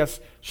to be as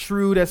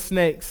shrewd as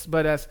snakes,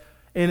 but as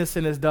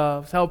innocent as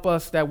doves. Help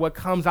us that what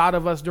comes out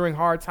of us during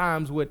hard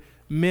times would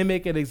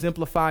mimic and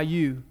exemplify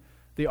you,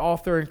 the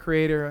author and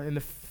creator and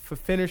the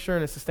finisher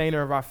and the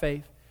sustainer of our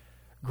faith.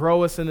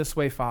 Grow us in this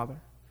way, Father.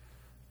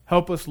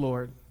 Help us,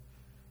 Lord,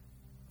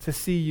 to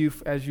see you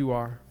as you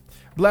are.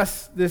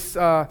 Bless this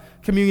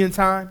communion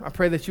time. I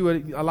pray that you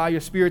would allow your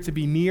spirit to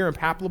be near and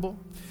palpable.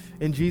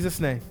 In Jesus'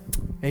 name,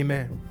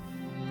 amen.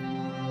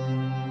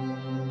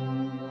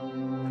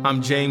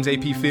 I'm James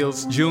A.P.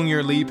 Fields, Jr.,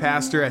 lead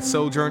pastor at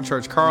Sojourn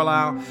Church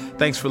Carlisle.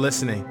 Thanks for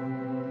listening.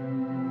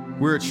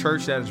 We're a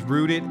church that is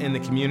rooted in the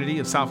community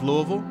of South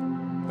Louisville,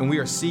 and we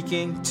are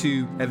seeking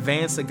to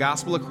advance the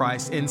gospel of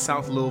Christ in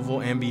South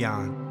Louisville and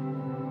beyond.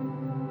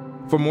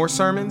 For more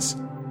sermons,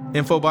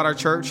 info about our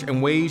church,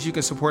 and ways you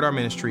can support our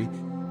ministry,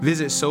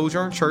 visit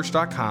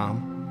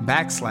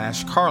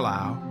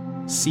sojournchurch.com/Carlisle,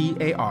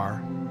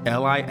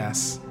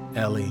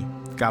 CARLISLE.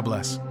 God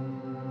bless.